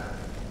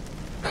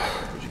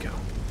 Where'd you go?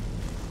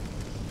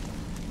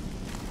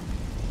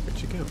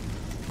 Where'd you go?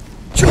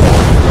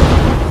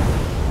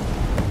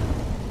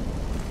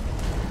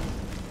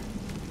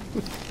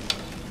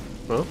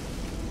 Well,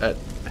 that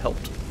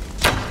helped.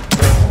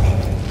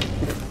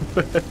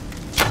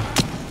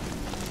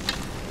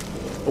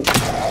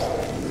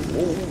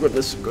 Oh,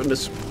 goodness,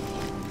 goodness.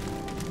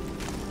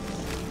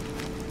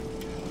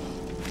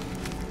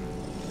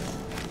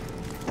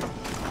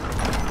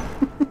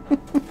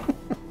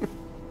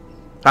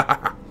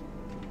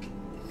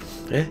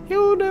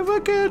 You'll never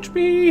catch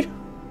me.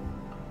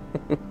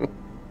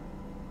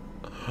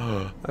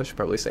 I should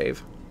probably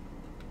save.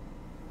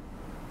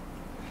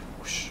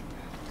 Whoosh.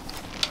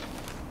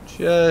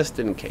 Just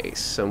in case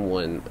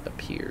someone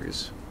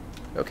appears.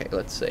 Okay,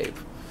 let's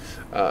save.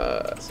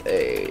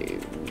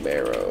 Save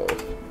Barrow.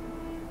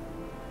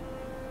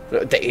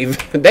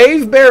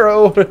 Dave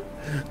Barrow.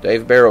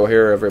 Dave Barrow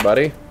here,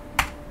 everybody.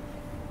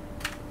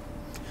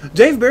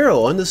 Dave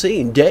Barrow on the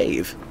scene.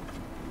 Dave,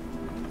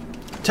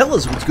 tell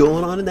us what's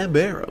going on in that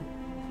barrow.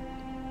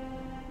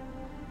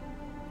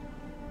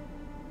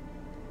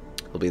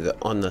 He'll be the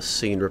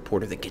on-the-scene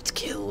reporter that gets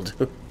killed.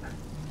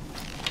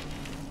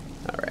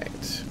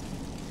 Alright.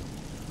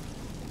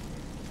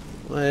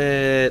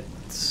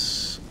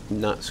 Let's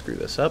not screw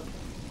this up.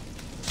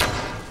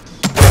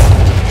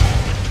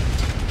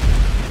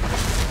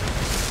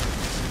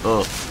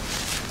 Oh.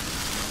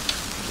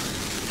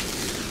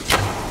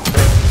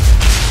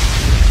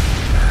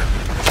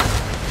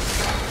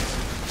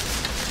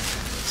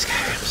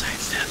 Skyrim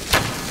sidestep.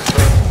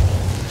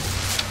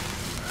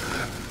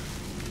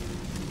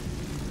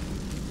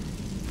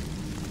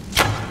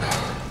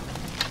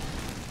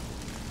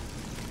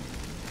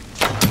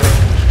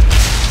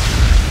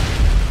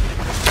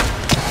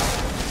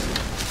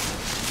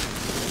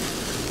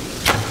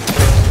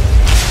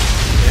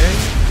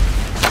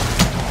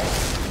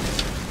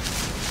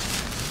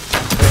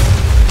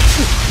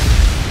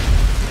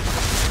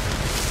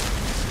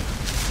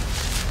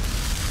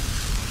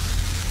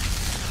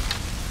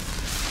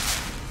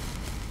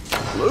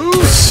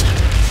 Loose!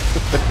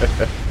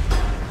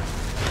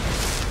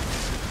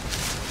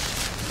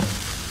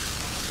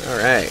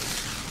 Alright.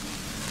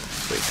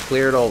 So we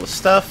cleared all the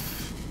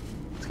stuff.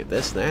 Let's get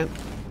this and that.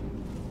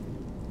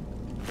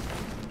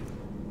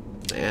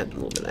 That, a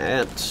little bit of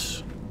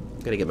that.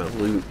 Gotta get my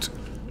loot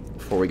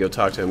before we go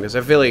talk to him, because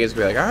I feel like he's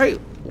gonna be like, alright,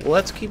 well,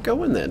 let's keep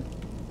going then.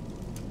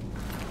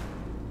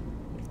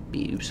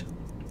 Beeves.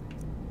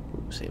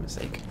 Ooh, same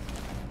mistake.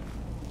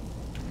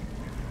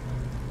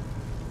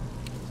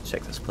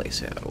 Check this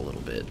place out a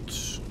little bit.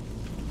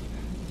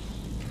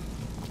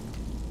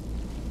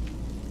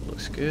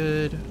 Looks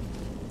good.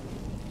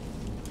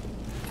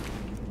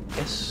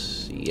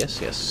 Yes,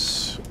 yes,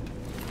 yes.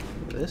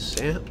 This,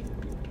 yeah.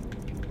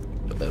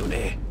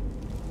 Baloney.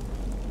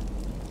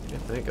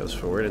 If that goes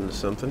forward into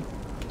something.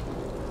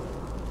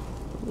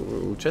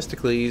 Ooh,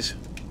 chesticles.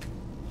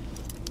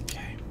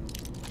 Okay.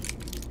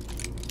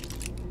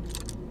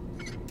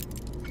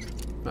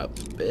 Up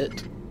a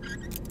bit.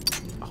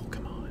 Oh,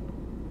 come on.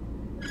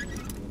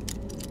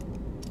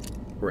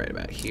 Right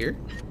about here.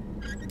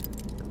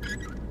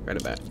 Right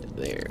about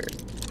there.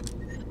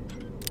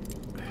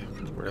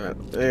 Right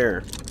about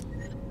there.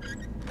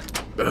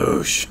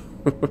 Boosh.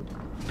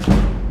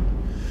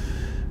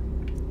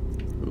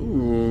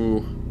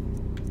 Ooh.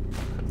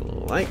 I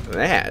like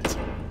that.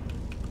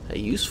 A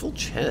useful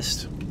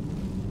chest.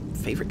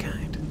 Favorite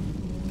kind.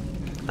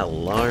 A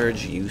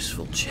large,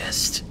 useful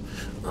chest.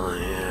 Oh,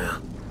 yeah.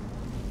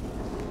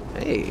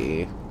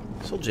 Hey.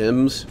 Soul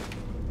gems.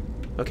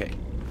 Okay.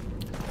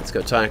 Let's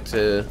go talk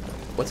to...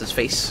 what's his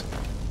face?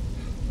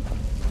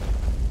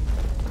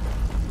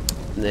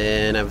 And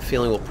then I have a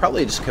feeling we'll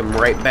probably just come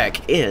right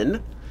back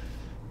in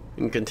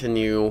and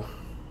continue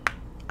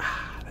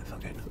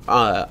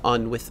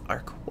on with our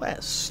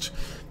quest.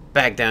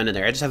 Back down in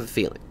there. I just have a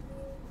feeling.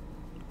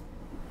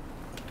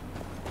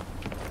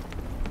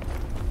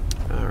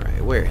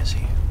 Alright, where is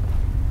he?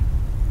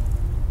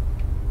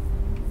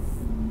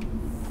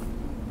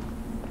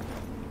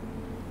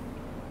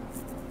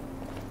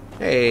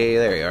 Hey,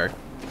 there you are.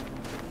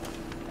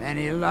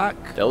 Any luck?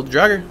 Old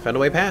Drugger, found a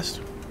way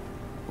past.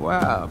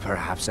 Well,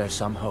 perhaps there's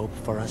some hope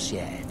for us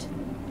yet.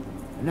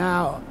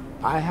 Now,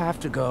 I have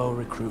to go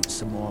recruit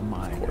some more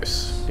miners. Of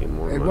course, need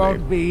more It money.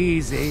 won't be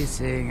easy,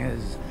 seeing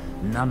as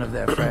none of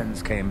their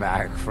friends came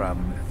back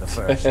from the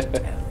first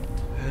attempt.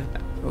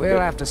 We'll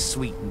have to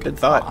sweeten Good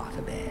the thought. pot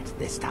a bit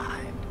this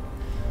time.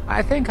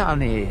 I think I'll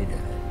need,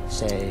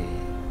 say,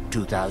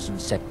 2,000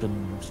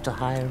 septums to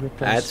hire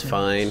replacements. That's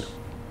fine.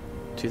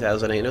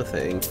 2000 ain't no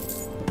thing.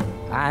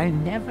 I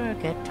never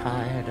get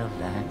tired of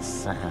that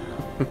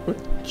sound.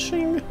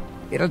 Ching.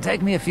 It'll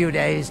take me a few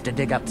days to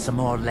dig up some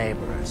more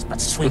laborers, but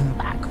swing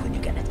back when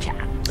you get a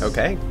chance.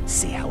 Okay.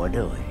 See how we're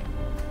doing.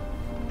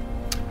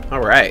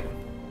 Alright.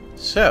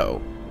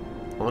 So,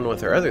 on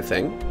with our other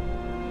thing.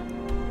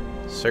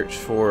 Search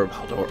for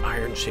Baldur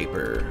Iron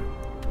Shaper.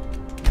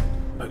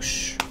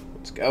 Moosh.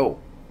 Let's go.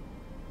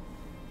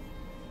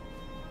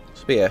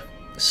 This will be a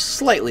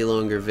slightly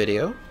longer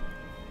video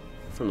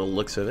from the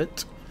looks of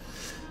it.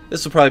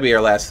 This will probably be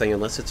our last thing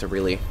unless it's a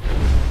really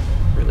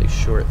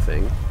short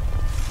thing.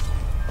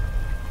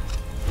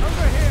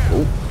 Over here!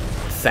 Oh,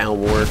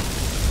 Thalmor.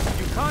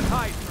 You can't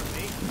hide from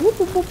me. Whoop,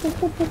 whoop, whoop,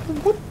 whoop, whoop,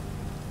 whoop, whoop.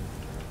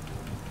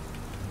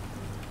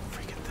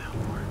 Freaking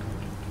Thalmor.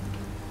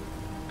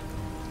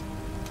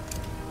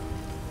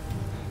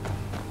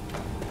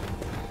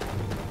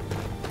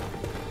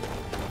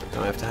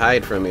 Don't have to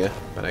hide from you,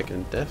 but I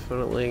can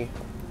definitely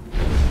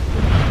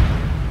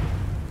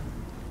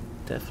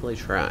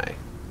try.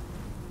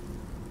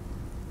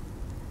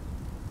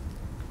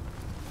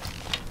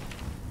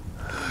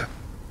 I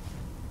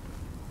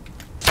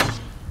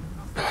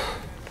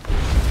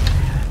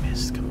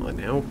missed. Come on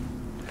now.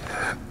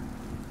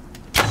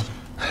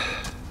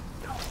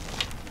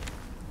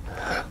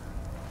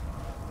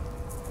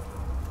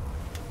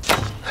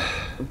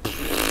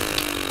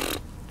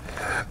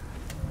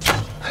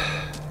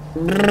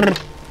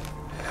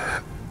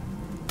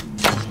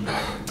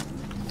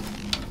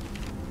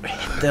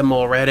 Hit them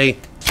already.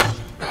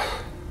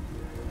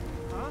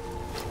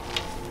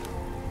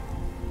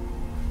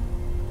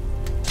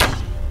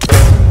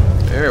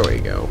 There we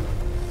go.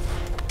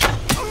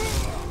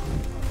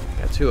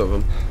 Got two of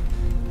them.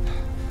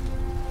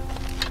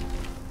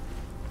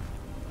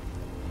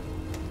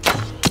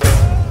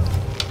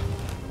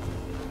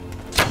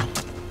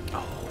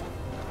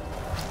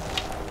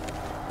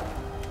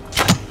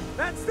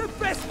 That's the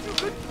best you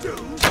could do.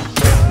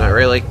 Not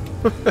really.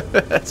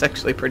 That's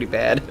actually pretty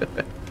bad.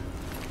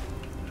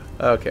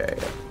 Okay.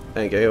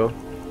 Thank you.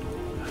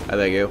 I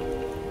thank you.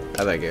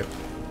 I thank you.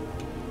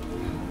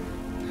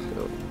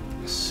 So,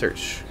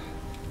 search.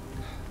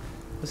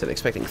 Wasn't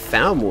expecting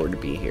Thalmor to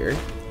be here.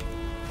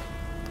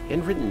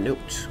 Handwritten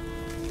note.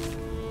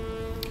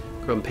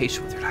 Grow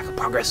impatient with your lack of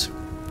progress.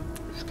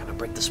 If you're gonna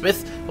break the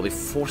smith, we'll be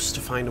forced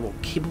to find a more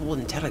capable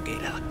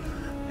interrogator.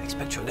 I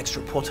expect your next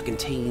report to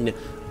contain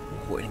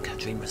more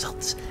encouraging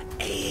results.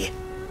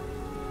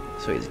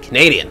 So he's a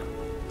Canadian.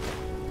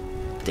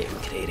 Damn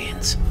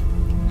Canadians.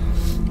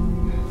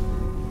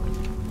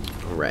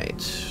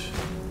 Alright.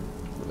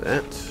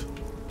 That.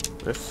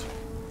 This.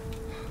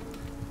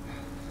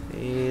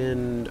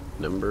 And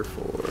number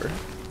 4.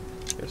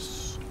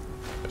 Yes.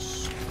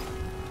 Yes.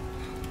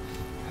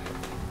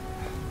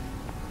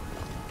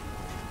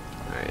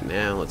 Alright,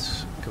 now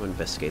let's go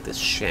investigate this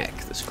shack,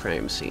 this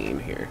crime scene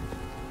here.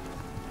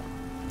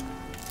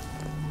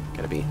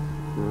 Gotta be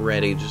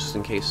ready just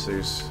in case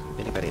there's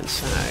anybody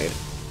inside.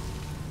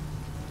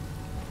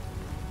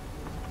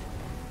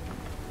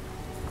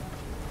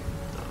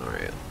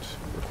 Alright.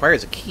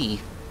 Requires a key.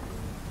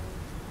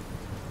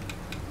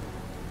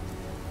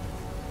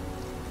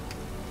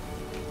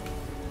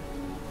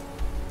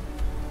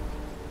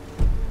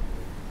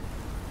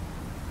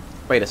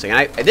 Wait a second,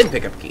 I did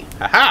pick up a key.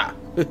 Haha!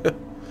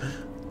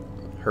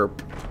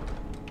 Herp.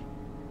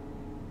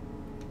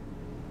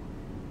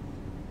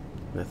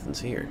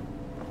 Nothing's here.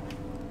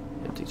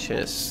 Empty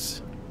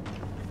chests.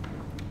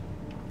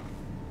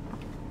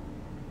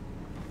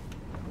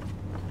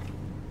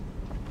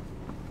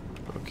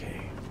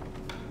 Okay.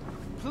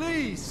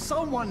 Please,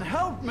 someone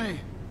help me.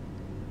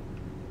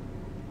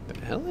 The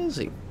hell is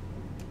he?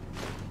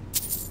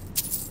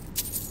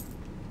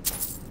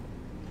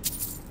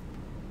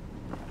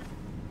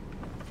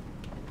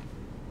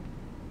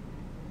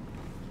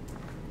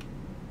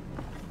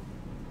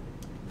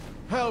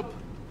 Help!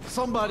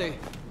 Somebody!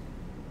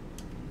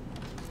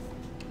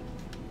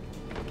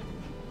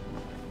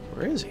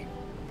 Where is he?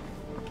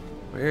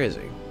 Where is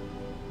he?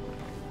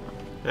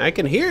 I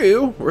can hear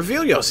you.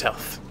 Reveal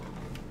yourself.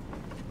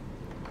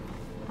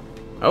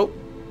 Oh,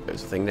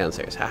 there's a thing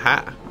downstairs.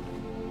 Haha.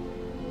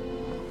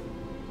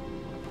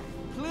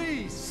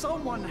 Please,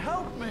 someone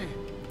help me!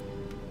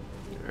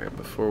 Alright,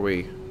 before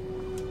we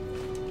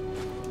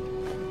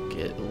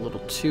get a little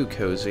too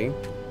cozy.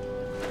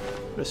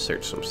 I'm gonna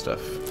search some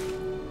stuff.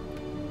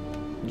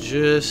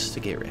 Just to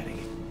get ready.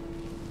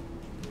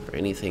 For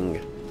anything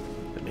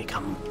that may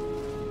come.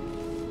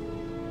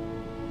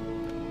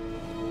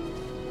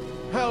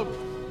 Help!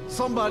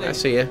 Somebody! I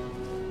see ya.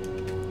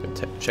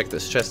 Check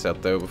this chest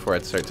out though before I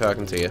start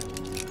talking to you.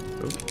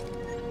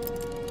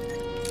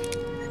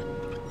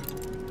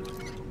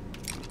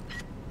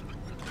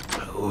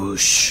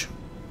 Whoosh.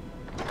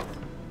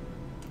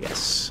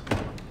 Yes.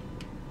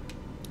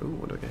 Ooh,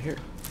 what do I got here?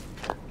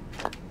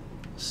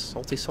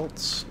 Salty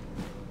salts.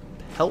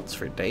 Pelts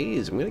for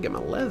days. I'm gonna get my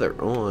leather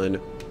on.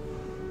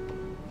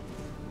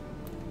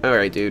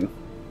 Alright, dude.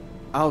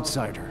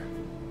 Outsider.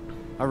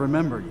 I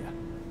remember you.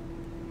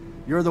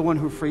 You're the one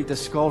who freed the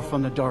Skaal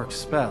from the dark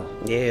spell.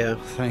 Yeah.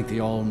 Thank the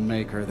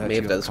All-Maker that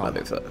Maybe you that's have my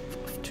come.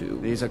 stuff too.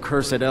 These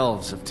accursed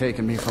elves have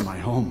taken me from my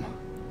home.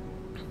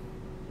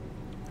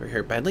 Are you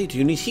hurt badly? Do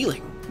you need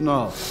healing?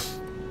 No.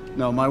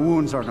 No, my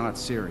wounds are not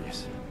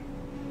serious.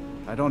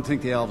 I don't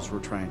think the elves were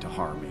trying to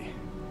harm me.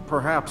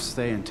 Perhaps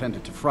they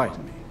intended to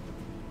frighten me.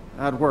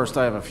 At worst,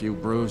 I have a few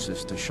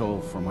bruises to show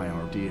for my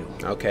ordeal.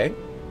 Okay.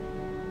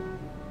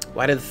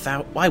 Why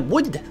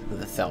would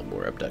the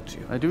Thalmor abduct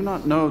you? I do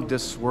not know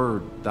this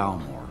word,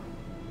 Thalmor.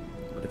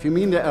 But if you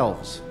mean the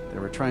elves, they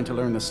were trying to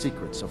learn the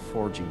secrets of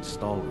forging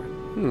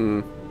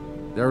Stalgrim.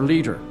 Their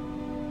leader,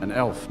 an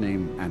elf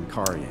named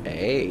Ankarian,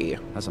 Hey.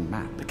 has a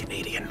map. The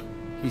Canadian.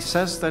 He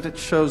says that it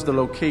shows the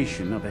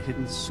location of a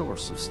hidden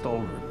source of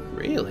Stalgrim.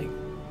 Really?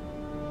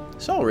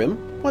 Solrim?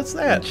 What's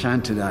that?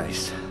 Enchanted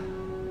ice.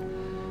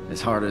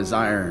 As hard as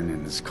iron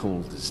and as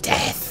cold as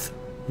death.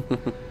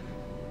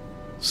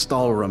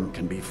 Stalgrim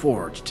can be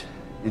forged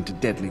into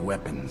deadly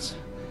weapons.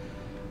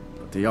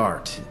 But the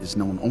art is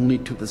known only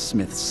to the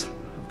smiths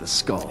of the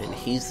Skaal. And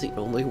he's the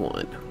only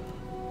one.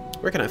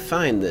 Where can I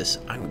find this?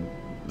 I'm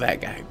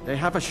that guy. They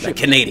have a That ship.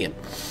 Canadian.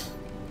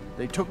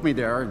 They took me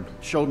there and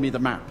showed me the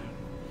map.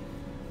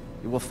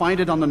 You will find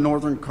it on the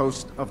northern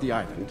coast of the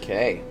island.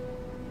 Okay.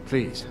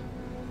 Please,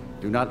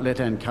 do not let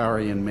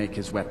Ankarian make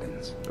his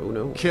weapons. Oh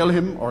no. Kill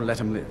him or let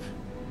him live.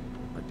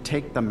 But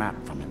take the map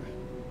from him.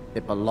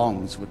 It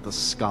belongs with the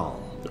Skaal.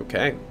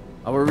 Okay.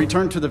 I will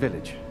return to the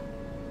village.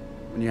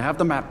 When you have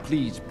the map,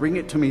 please bring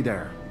it to me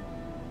there.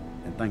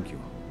 And thank you.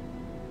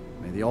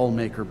 May the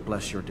All-Maker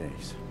bless your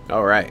days.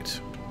 Alright.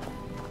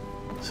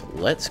 So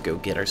let's go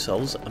get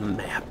ourselves a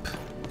map.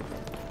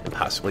 And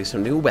possibly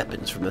some new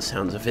weapons from the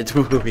sounds of it.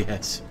 Ooh,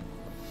 yes.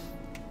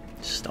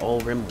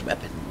 Stalgrim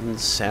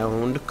weapons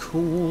sound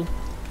cool.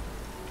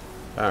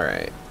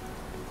 Alright.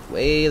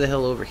 Way the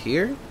hell over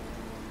here.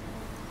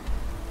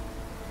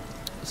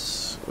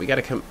 We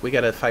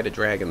gotta fight a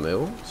dragon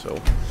though, so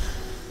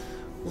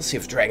we'll see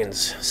if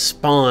dragons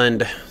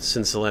spawned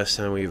since the last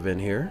time we've been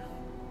here.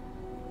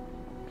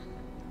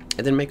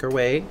 And then make our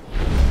way.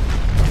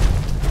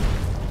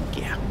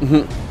 Yeah.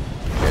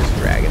 There's a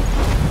dragon.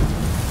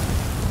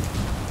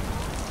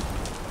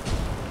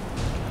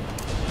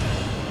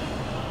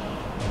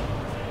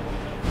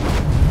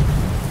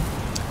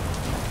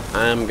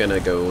 I'm gonna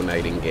go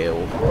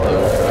Nightingale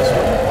though for this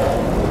one.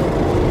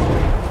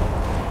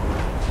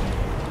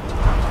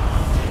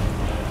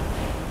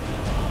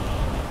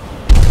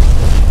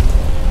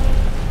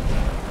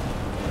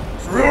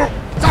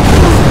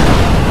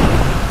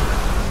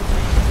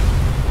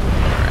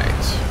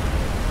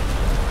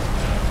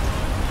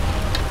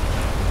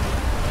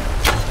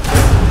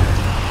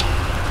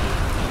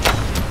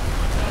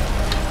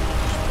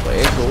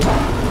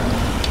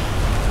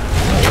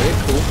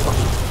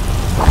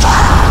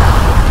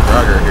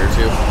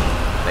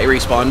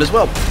 Respawned as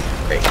well.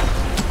 Great.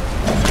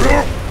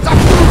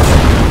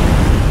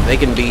 They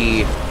can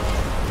be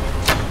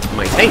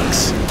my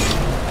tanks.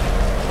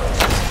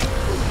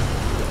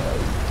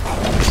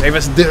 Save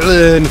us,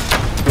 Dylan!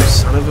 You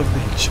son of a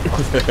bitch.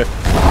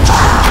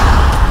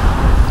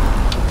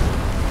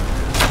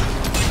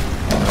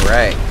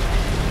 Alright.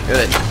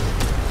 Good.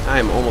 I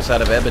am almost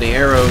out of ebony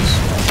arrows.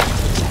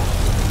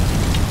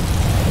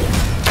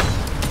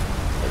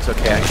 It's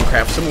okay, I can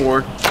craft some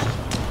more.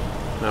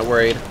 Not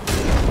worried.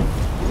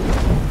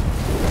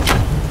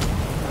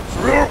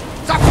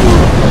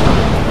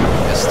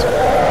 Just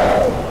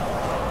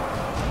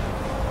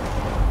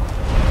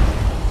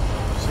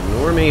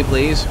ignore me,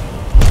 please.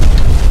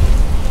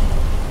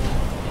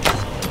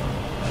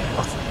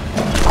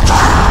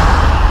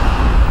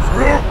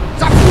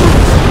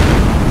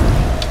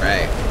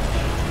 Right.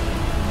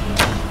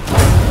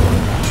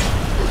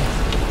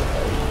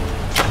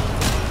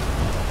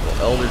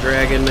 Elder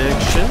Dragon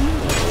action.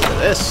 Look at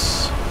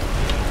this.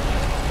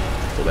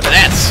 Look at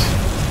that.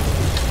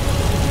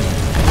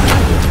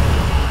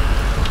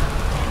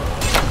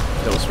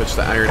 Don't switch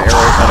the iron arrows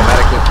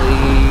automatically,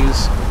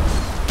 please.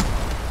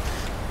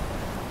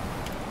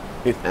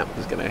 That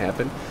was gonna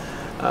happen.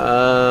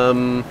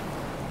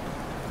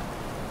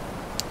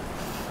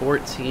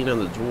 14 on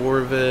the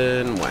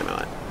Dwarven. Why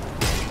not?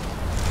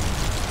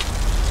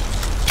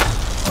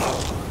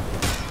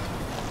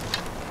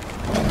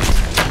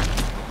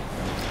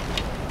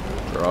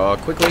 Draw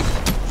quickly.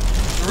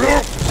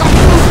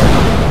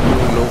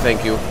 No,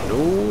 thank you.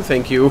 No,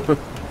 thank you.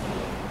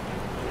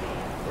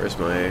 Where's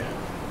my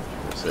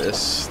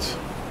resist?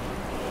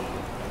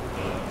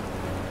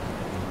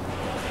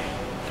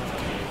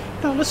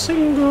 Not a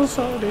single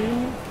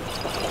sardine.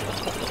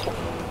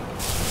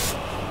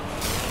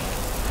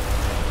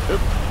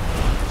 Oop.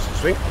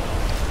 Swing.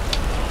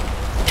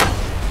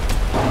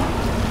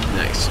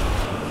 Nice.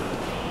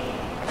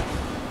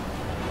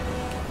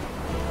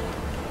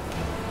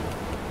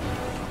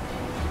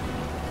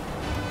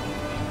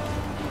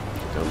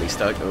 Don't be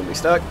stuck, don't be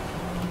stuck.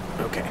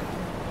 Okay.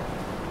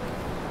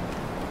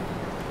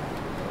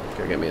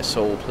 Go get me a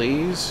soul,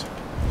 please.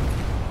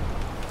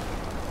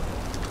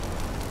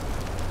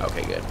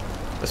 Okay, good.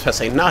 I was about to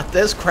say, not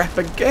this crap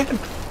again!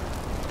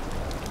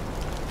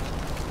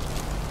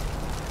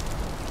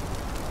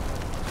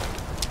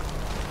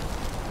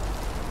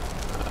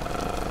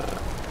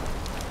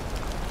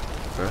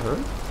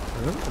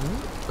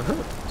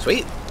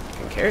 Sweet! I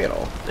can carry it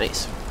all.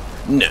 Nice.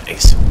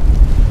 Nice!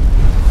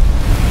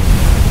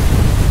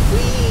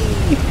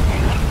 Whee!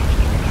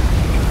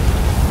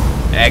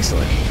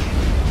 Excellent.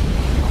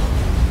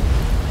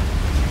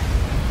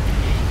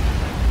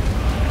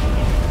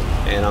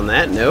 And on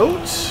that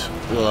note,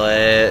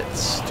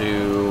 let's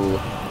do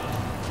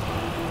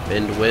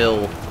Bend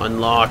Will,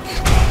 unlock,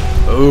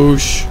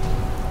 Oosh.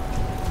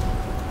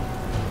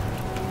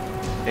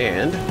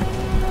 And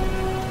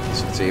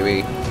let's see,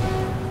 we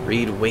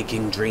read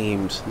Waking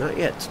Dreams. Not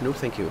yet, no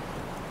thank you.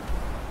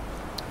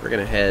 We're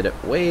gonna head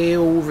way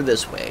over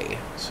this way.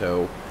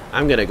 So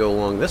I'm gonna go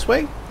along this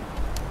way.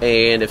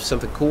 And if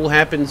something cool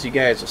happens, you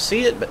guys will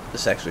see it, but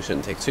this actually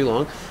shouldn't take too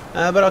long.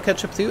 But I'll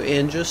catch up with you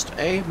in just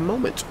a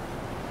moment.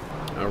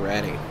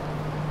 Alrighty.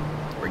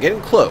 We're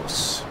getting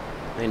close.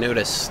 I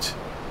noticed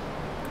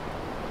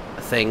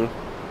a thing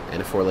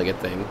and a four-legged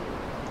thing.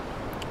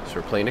 So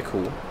we're playing it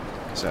cool.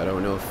 Because I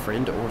don't know if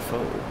friend or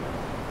foe.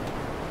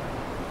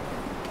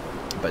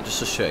 But just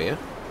to show you.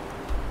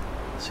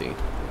 Let's see.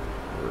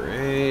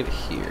 Right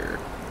here.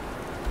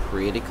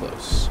 Pretty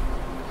close.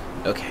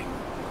 Okay.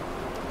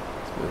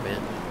 Let's move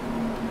in.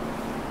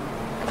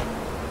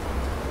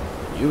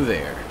 You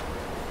there.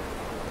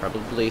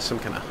 Probably some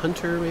kind of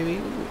hunter, maybe?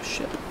 Ooh,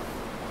 ship.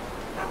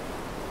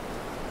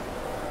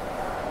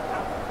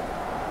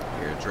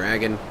 Here, a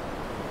dragon.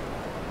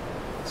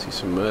 See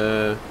some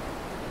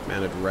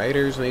mounted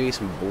riders, maybe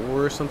some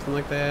boar or something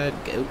like that.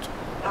 Goat.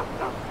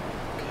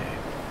 Okay.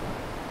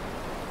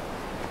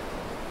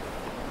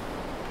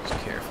 Just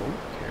careful,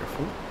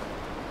 careful.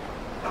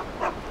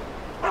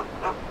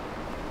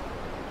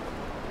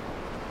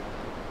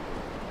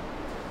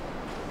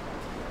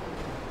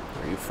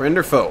 Are you friend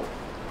or foe?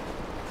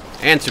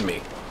 Answer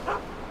me.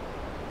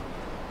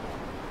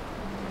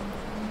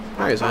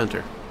 There's a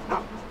hunter.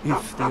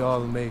 If the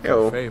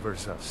Allmaker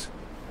favors us,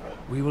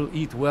 we will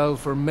eat well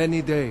for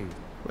many days.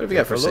 What have you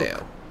got for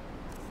sale?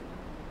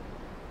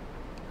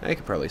 I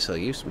could probably sell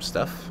you some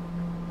stuff.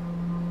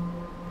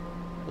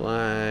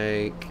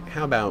 Like,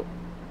 how about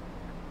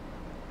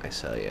I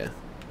sell you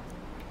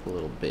a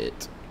little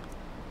bit?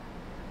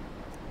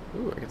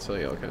 Ooh, I can sell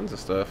you all kinds of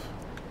stuff.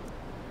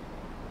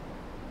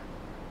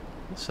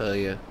 I'll sell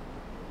you.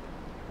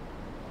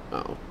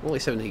 Oh, only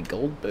 70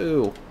 gold?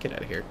 Boo! Get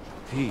out of here.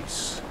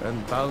 Peace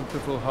and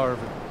bountiful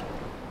harvest.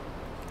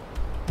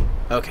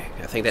 Okay,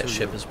 I think that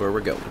ship is where we're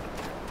going.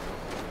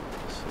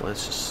 So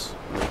let's just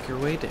make your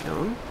way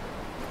down.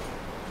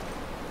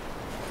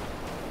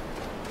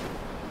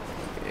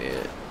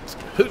 And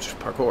hooch,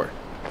 parkour.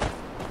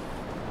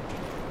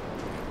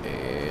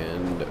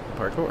 And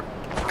parkour.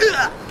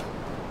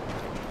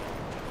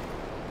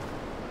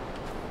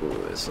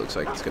 Ooh, this looks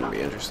like it's going to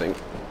be interesting.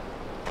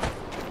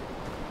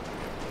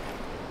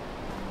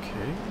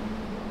 Okay.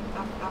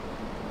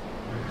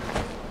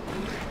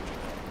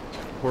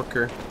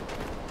 Worker.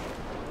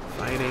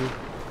 Fighting.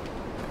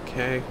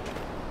 Okay.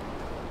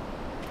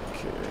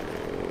 Okay.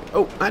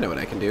 Oh, I know what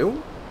I can do.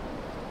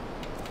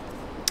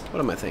 What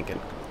am I thinking?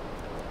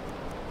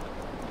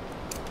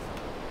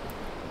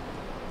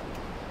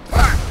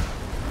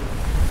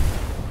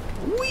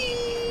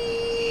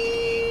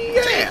 Whee!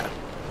 Yeah!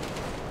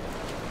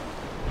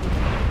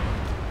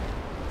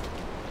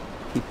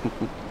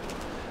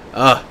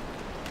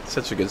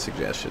 Such a good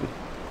suggestion.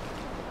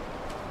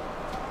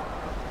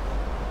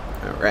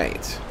 All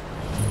right.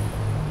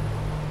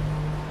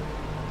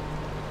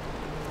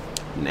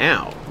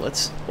 Now,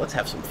 let's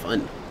have some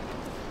fun.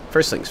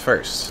 First things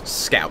first,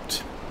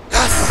 scout.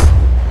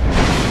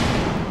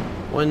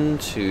 1,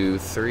 2,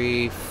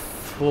 3,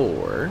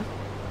 4.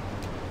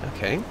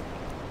 Okay.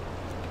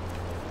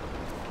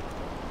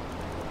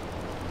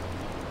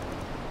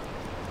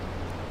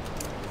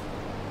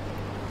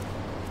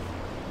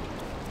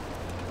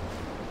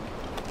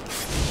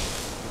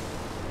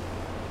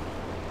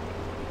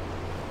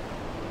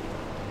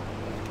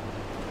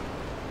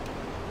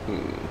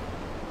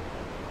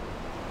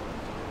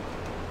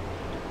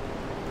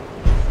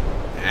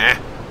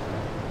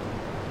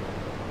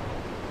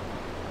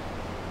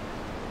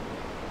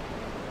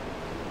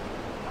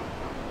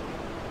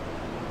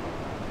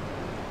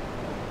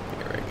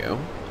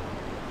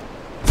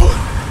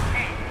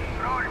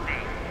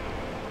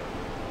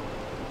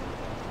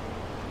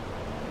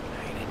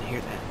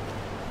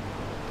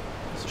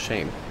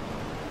 shame.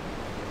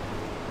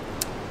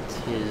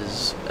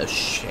 Tis a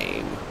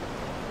shame.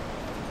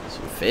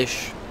 Some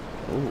fish.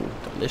 Ooh,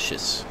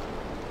 delicious.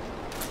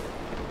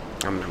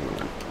 Nom, nom, nom,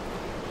 nom.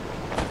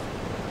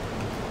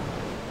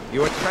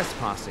 You are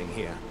trespassing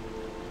here.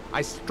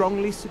 I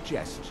strongly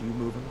suggest you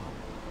move along.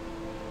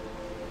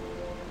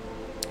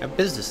 I have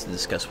business to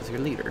discuss with your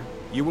leader.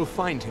 You will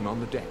find him on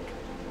the deck.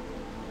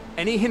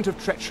 Any hint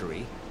of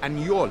treachery,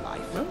 and your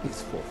life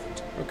is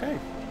forfeit. Okay.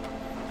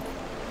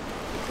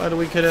 Thought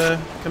we could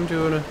come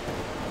to a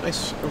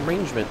nice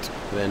arrangement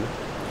then.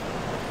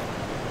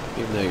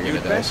 Even though you're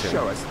gonna die best soon.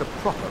 show us the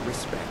proper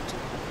respect.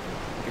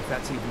 If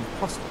that's even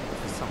possible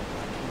for someone.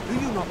 Do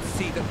you not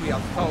see that we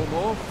are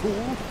Thalmor,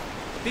 fool?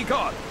 Be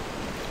gone!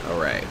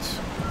 Alright.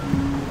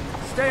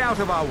 Stay out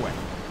of our way.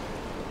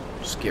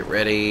 Just get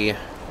ready.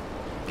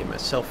 Get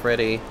myself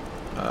ready.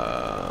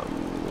 A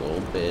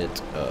little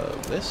bit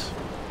of this.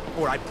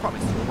 Or I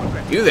promise you will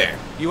regret it. You there.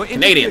 You are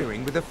Canadian.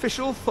 interfering with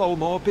official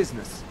Thalmor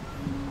business.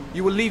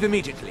 You will leave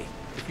immediately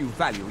if you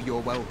value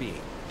your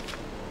well-being.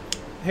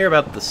 Hear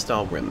about the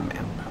Stalgrim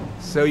map.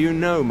 So you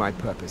know my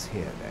purpose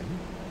here, then?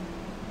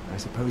 I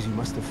suppose you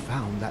must have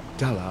found that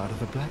dullard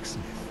of a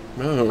blacksmith.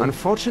 Oh.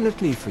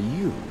 Unfortunately for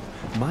you,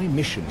 my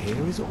mission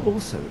here is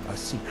also a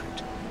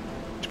secret.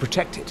 To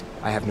protect it,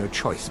 I have no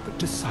choice but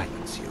to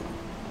silence you.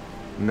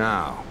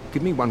 Now,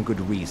 give me one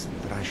good reason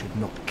that I should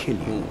not kill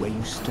you where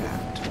you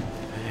stand.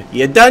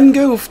 You done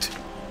goofed.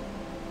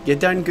 You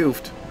done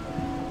goofed.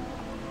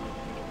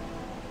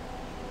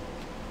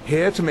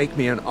 Here to make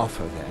me an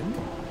offer, then?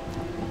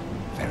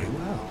 Very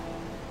well.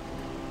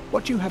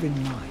 What do you have in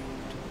mind?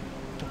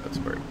 That's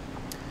a bird.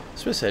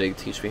 Smith said he'd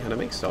teach me how to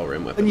make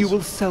Stalgrim weapons. And you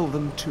will sell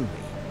them to me.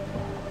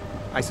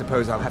 I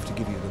suppose I'll have to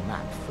give you the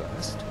map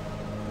first.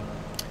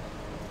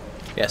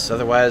 Yes,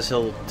 otherwise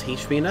he'll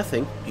teach me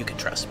nothing. You can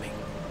trust me.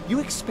 You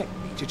expect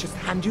me to just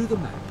hand you the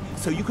map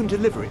so you can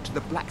deliver it to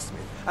the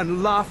blacksmith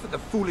and laugh at the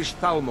foolish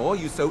Thalmor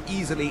you so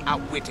easily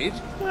outwitted?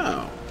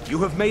 Oh. You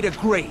have made a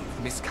grave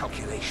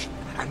miscalculation,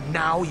 and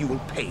now you will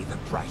pay the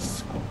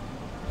price.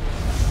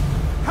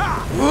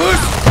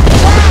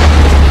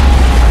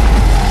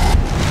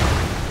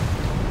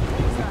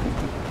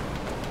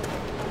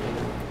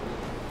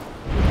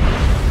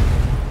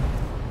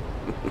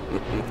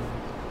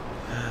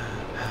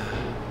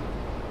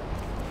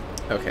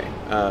 Okay,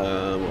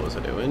 what was I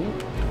doing?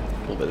 A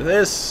little bit of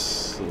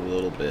this, a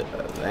little bit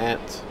of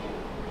that.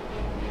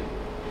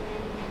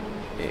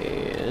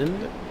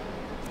 And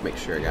make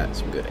sure I got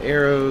some good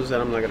arrows that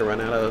I'm not gonna run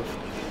out of.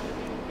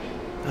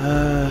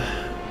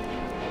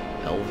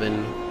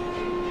 Elven.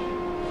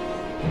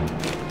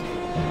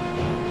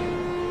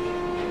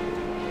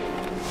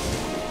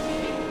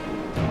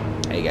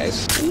 Hey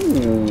guys.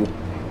 Ooh.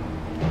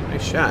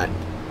 Nice shot.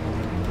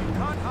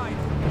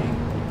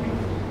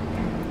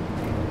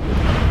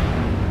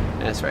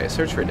 That's right,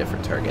 search for a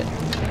different target.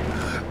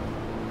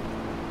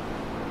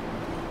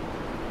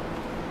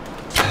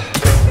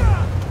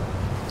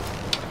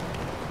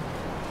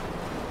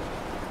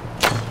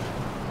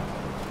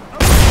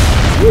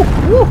 Woo,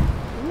 woo,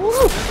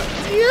 woo.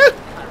 Yeah.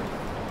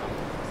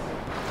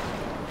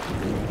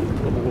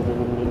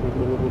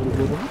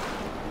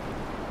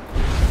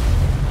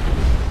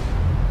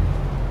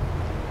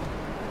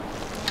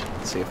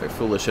 Let's see if they're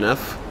foolish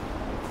enough.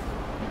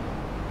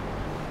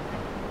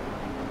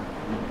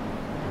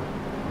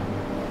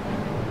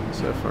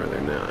 So far, they're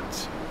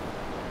not.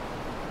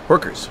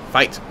 Workers,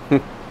 fight!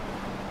 Do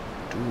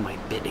my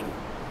bidding.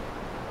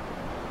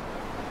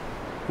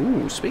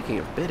 Ooh, speaking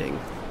of bidding.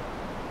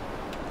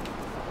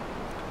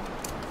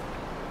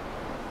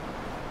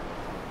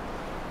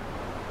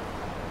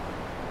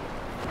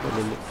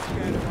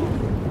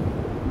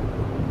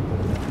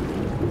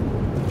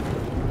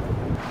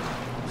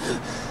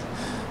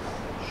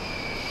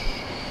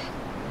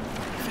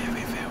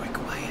 Very, very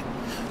quiet.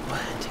 We're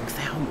hunting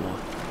Thalmor.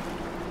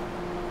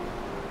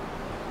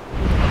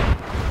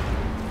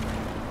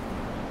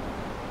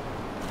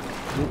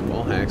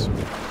 Wall hacks.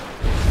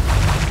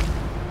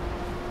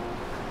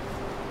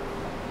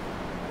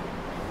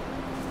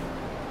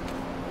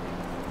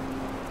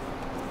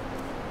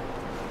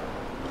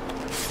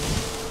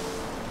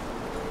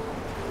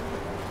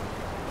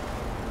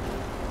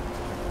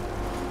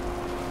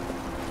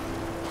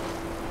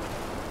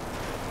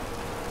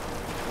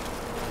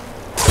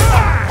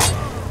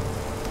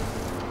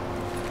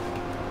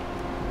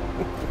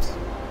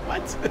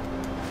 What?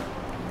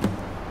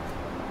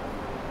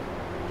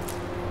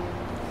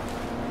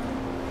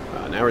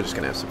 Now we're just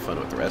gonna have some fun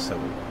with the rest of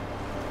them.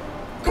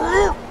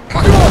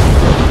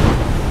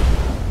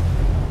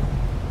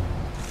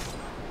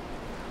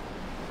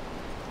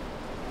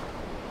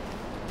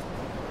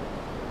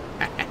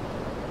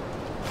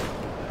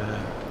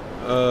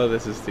 Oh,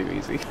 this is too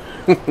easy.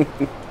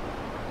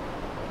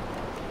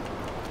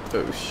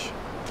 Boosh.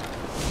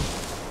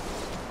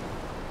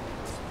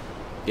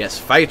 Yes,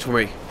 fight for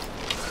me.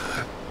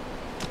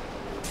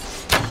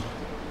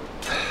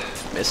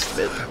 Missed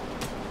it.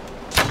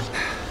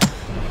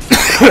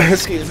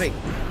 Excuse me.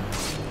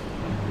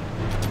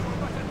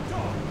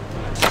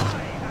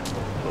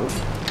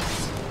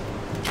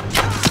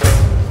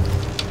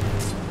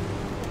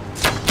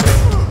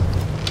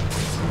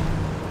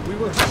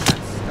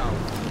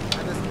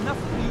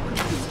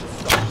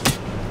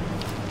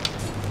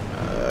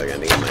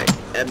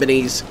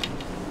 Ebony's.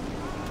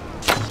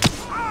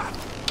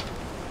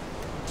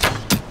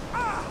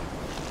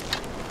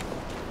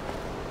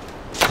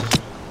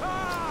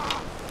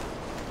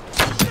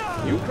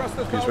 You cross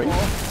the Excuse me. you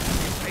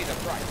pay the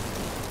price.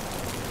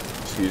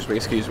 Excuse me,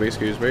 excuse me,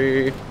 excuse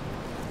me.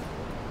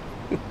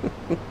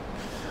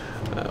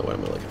 What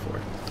am I looking for?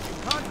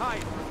 Can't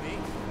hide from me.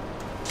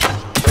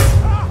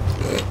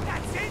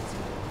 That's it.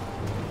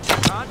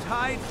 Can't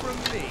hide from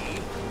me.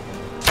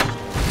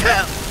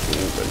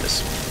 Oh,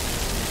 goodness.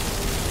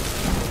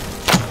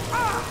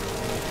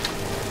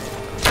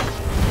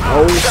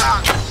 Oh.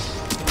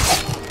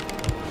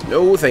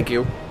 No, thank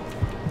you.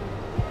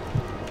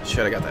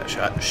 Should have got that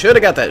shot. Should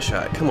have got that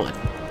shot. Come on.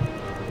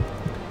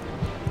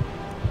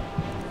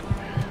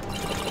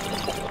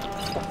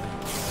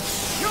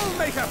 You'll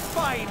make a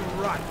fine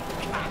run,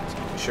 cat.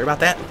 You sure about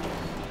that?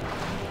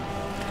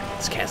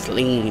 It's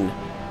Kathleen.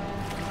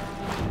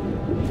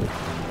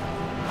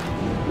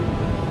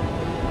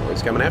 Oh,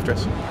 he's coming after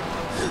us.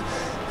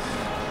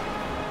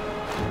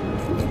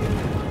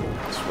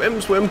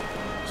 Swim, swim.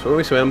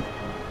 Swimmy, swim.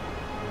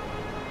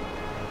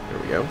 There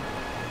we go.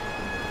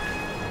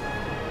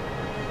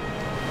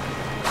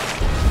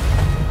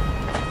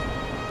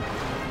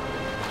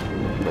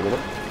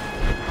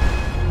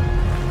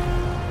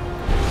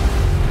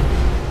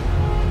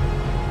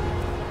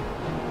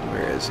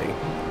 Where is he?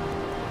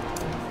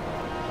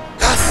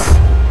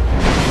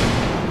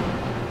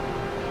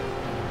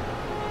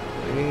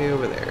 Way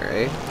over there,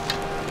 eh?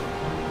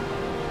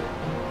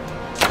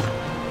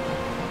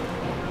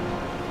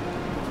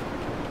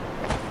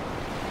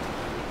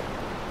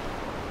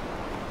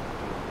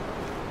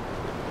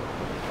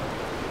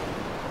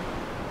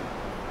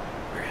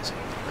 Where is he?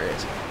 Where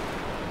is he?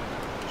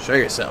 Show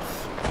yourself.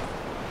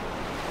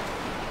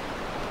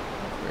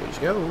 Where'd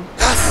you go?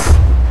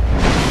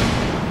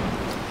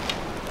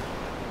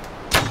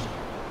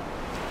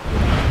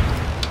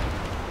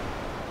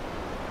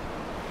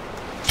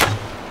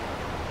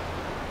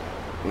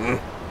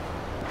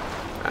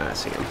 I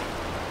see him.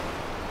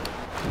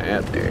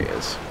 Yep, there he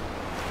is.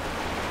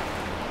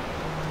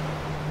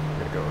 I'm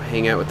gonna go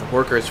hang out with the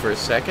Horkers for a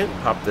second.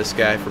 Pop this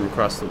guy from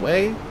across the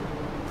way.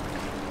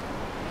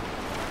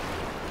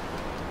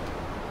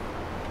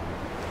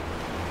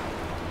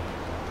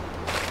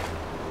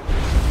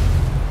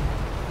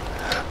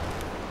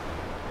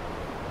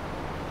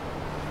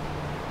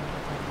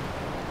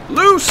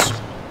 Loose!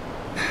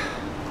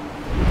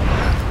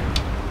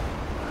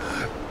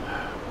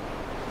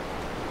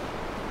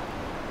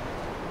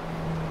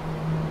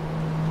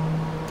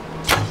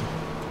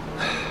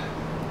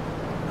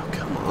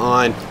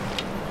 On.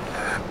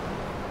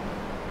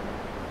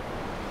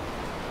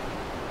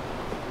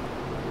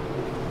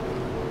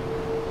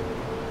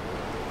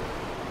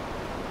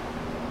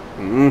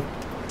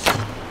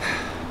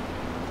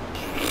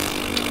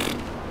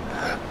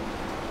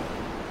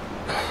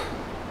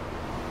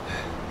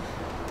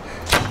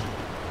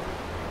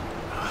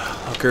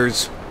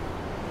 Hookers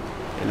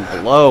and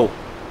below.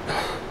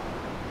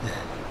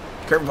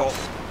 Curveball.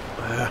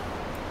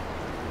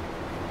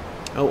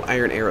 Oh,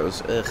 iron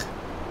arrows. Ugh.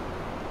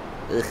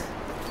 Ugh.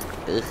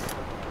 Ugh.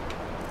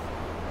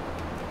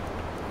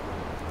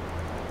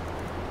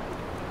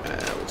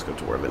 Let's go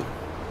Dwarven.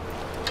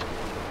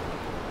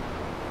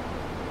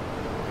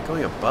 Am I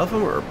going above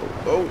him or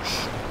below?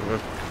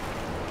 Oh,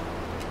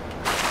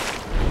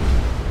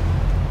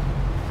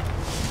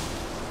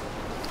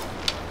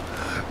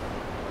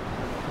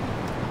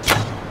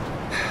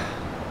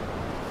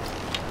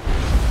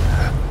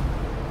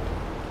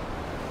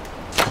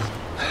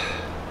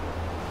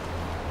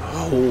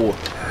 Oh,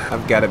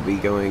 I've got to be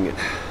going and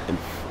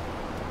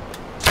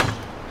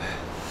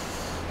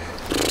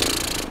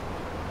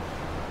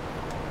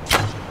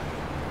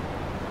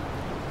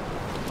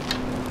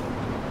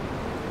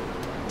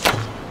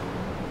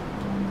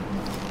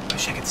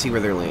wish I could see where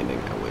they're landing.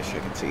 I wish I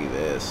could see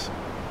this.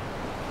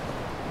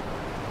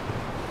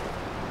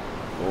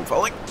 Oh, I'm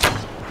falling.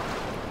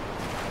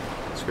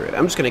 Screw it.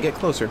 I'm just going to get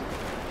closer.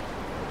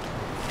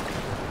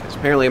 Because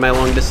apparently my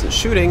long distance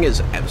shooting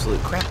is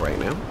absolute crap right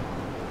now.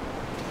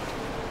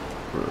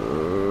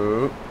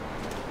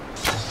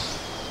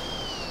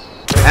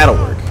 That'll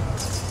work.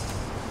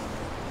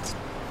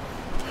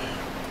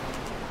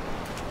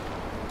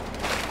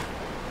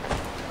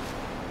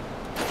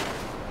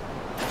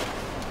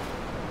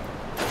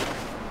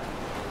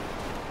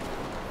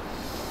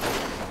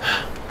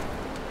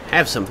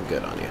 Have something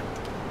good on you.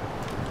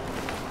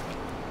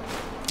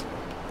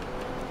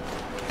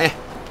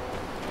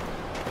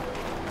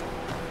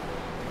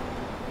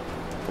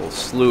 Whole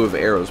slew of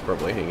arrows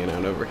probably hanging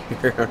out over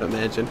here, I'd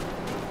imagine.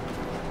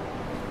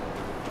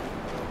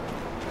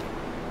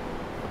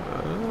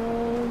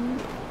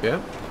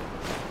 Yep.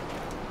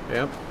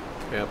 Yep.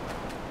 Yep.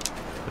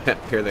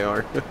 Here they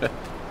are.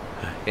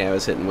 Yeah, I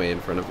was hitting way in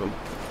front of them.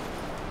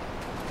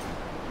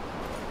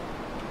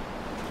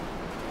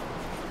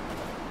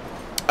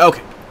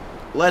 Okay.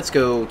 Let's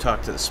go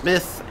talk to the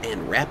smith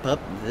and wrap up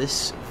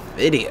this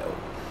video.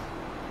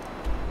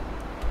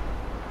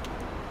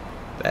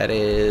 That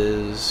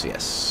is...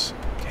 yes.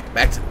 Okay,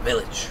 back to the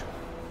village.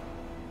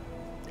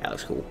 That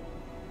looks cool.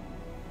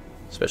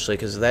 Especially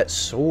because of that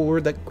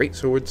sword, that great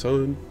sword,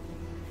 son.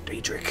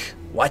 Daedric.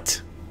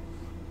 What?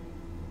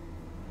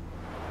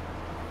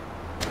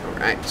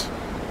 Alright.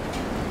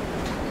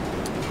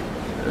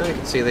 I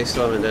can see they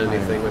still haven't done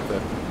anything with the...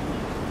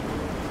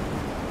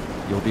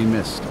 You'll be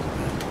missed, old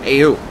man. Hey,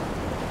 you. He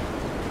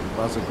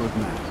was a good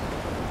man.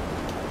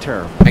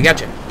 Terrible. I got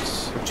you.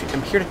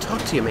 I'm here to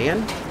talk to you,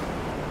 man.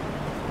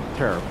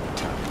 Terrible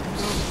times.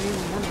 I don't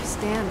really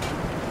understand how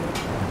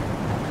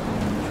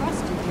you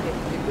trust you did it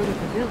for the good of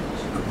the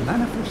village. A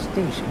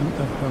manifestation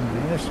of her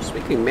master's...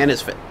 Speaking of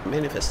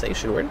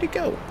manifestation, where did he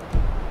go?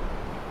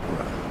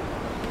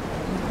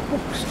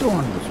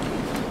 Storm was...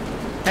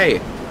 Hey.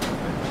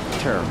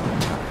 Terrible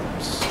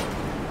times.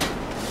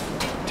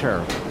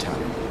 Terrible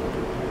times.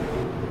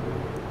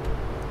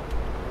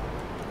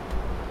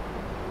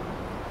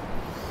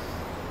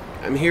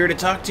 I'm here to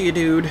talk to you,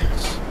 dude.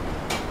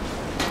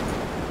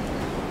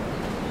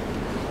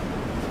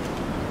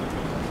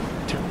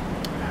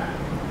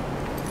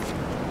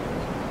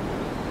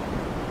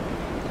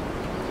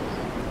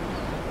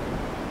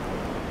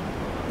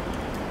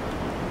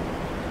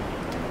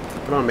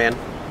 Come on, man.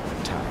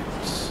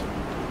 Times.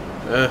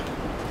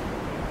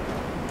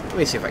 Let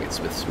me see if I can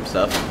smith some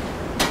stuff.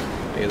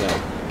 Maybe that'll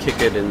kick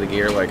it in the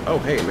gear like, oh,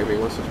 hey, maybe he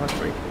wants to talk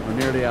to me. We're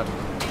nearly out.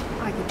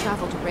 I could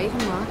travel to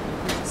Ravenlock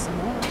and purchase some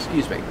more.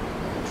 Excuse me.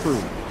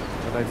 True,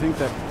 but I think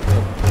that...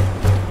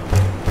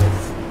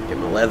 Get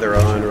my leather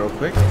on real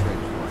quick.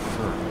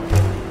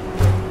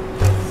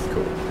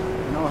 Cool.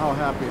 You know how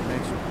happy it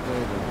makes you to play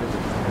the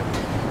village.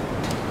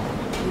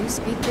 You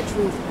speak the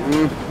truth,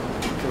 Belle.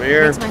 Come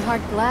here. It makes my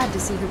heart glad to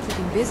see her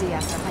keeping busy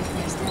after High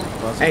King's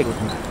death. Hey.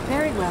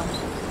 Very well.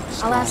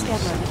 I'll ask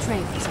Edler to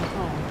trade for some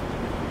coal.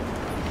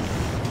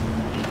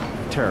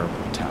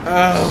 Terrible times.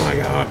 Oh my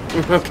god.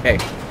 Okay.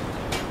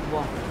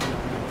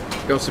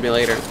 Ghost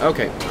Simulator.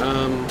 Okay.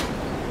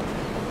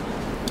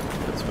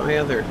 What's my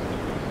other?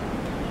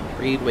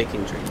 Read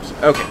Waking Dreams.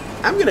 Okay.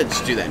 I'm gonna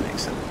just do that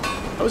next time.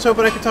 I was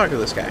hoping I could talk to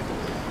this guy,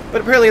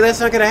 but apparently that's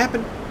not gonna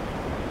happen.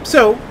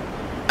 So,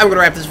 I'm gonna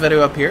wrap this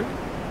video up here.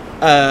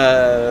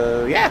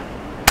 Yeah.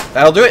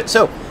 That'll do it.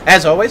 So,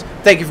 as always,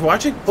 thank you for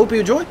watching. Hope you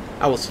enjoyed.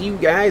 I will see you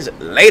guys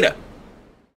later.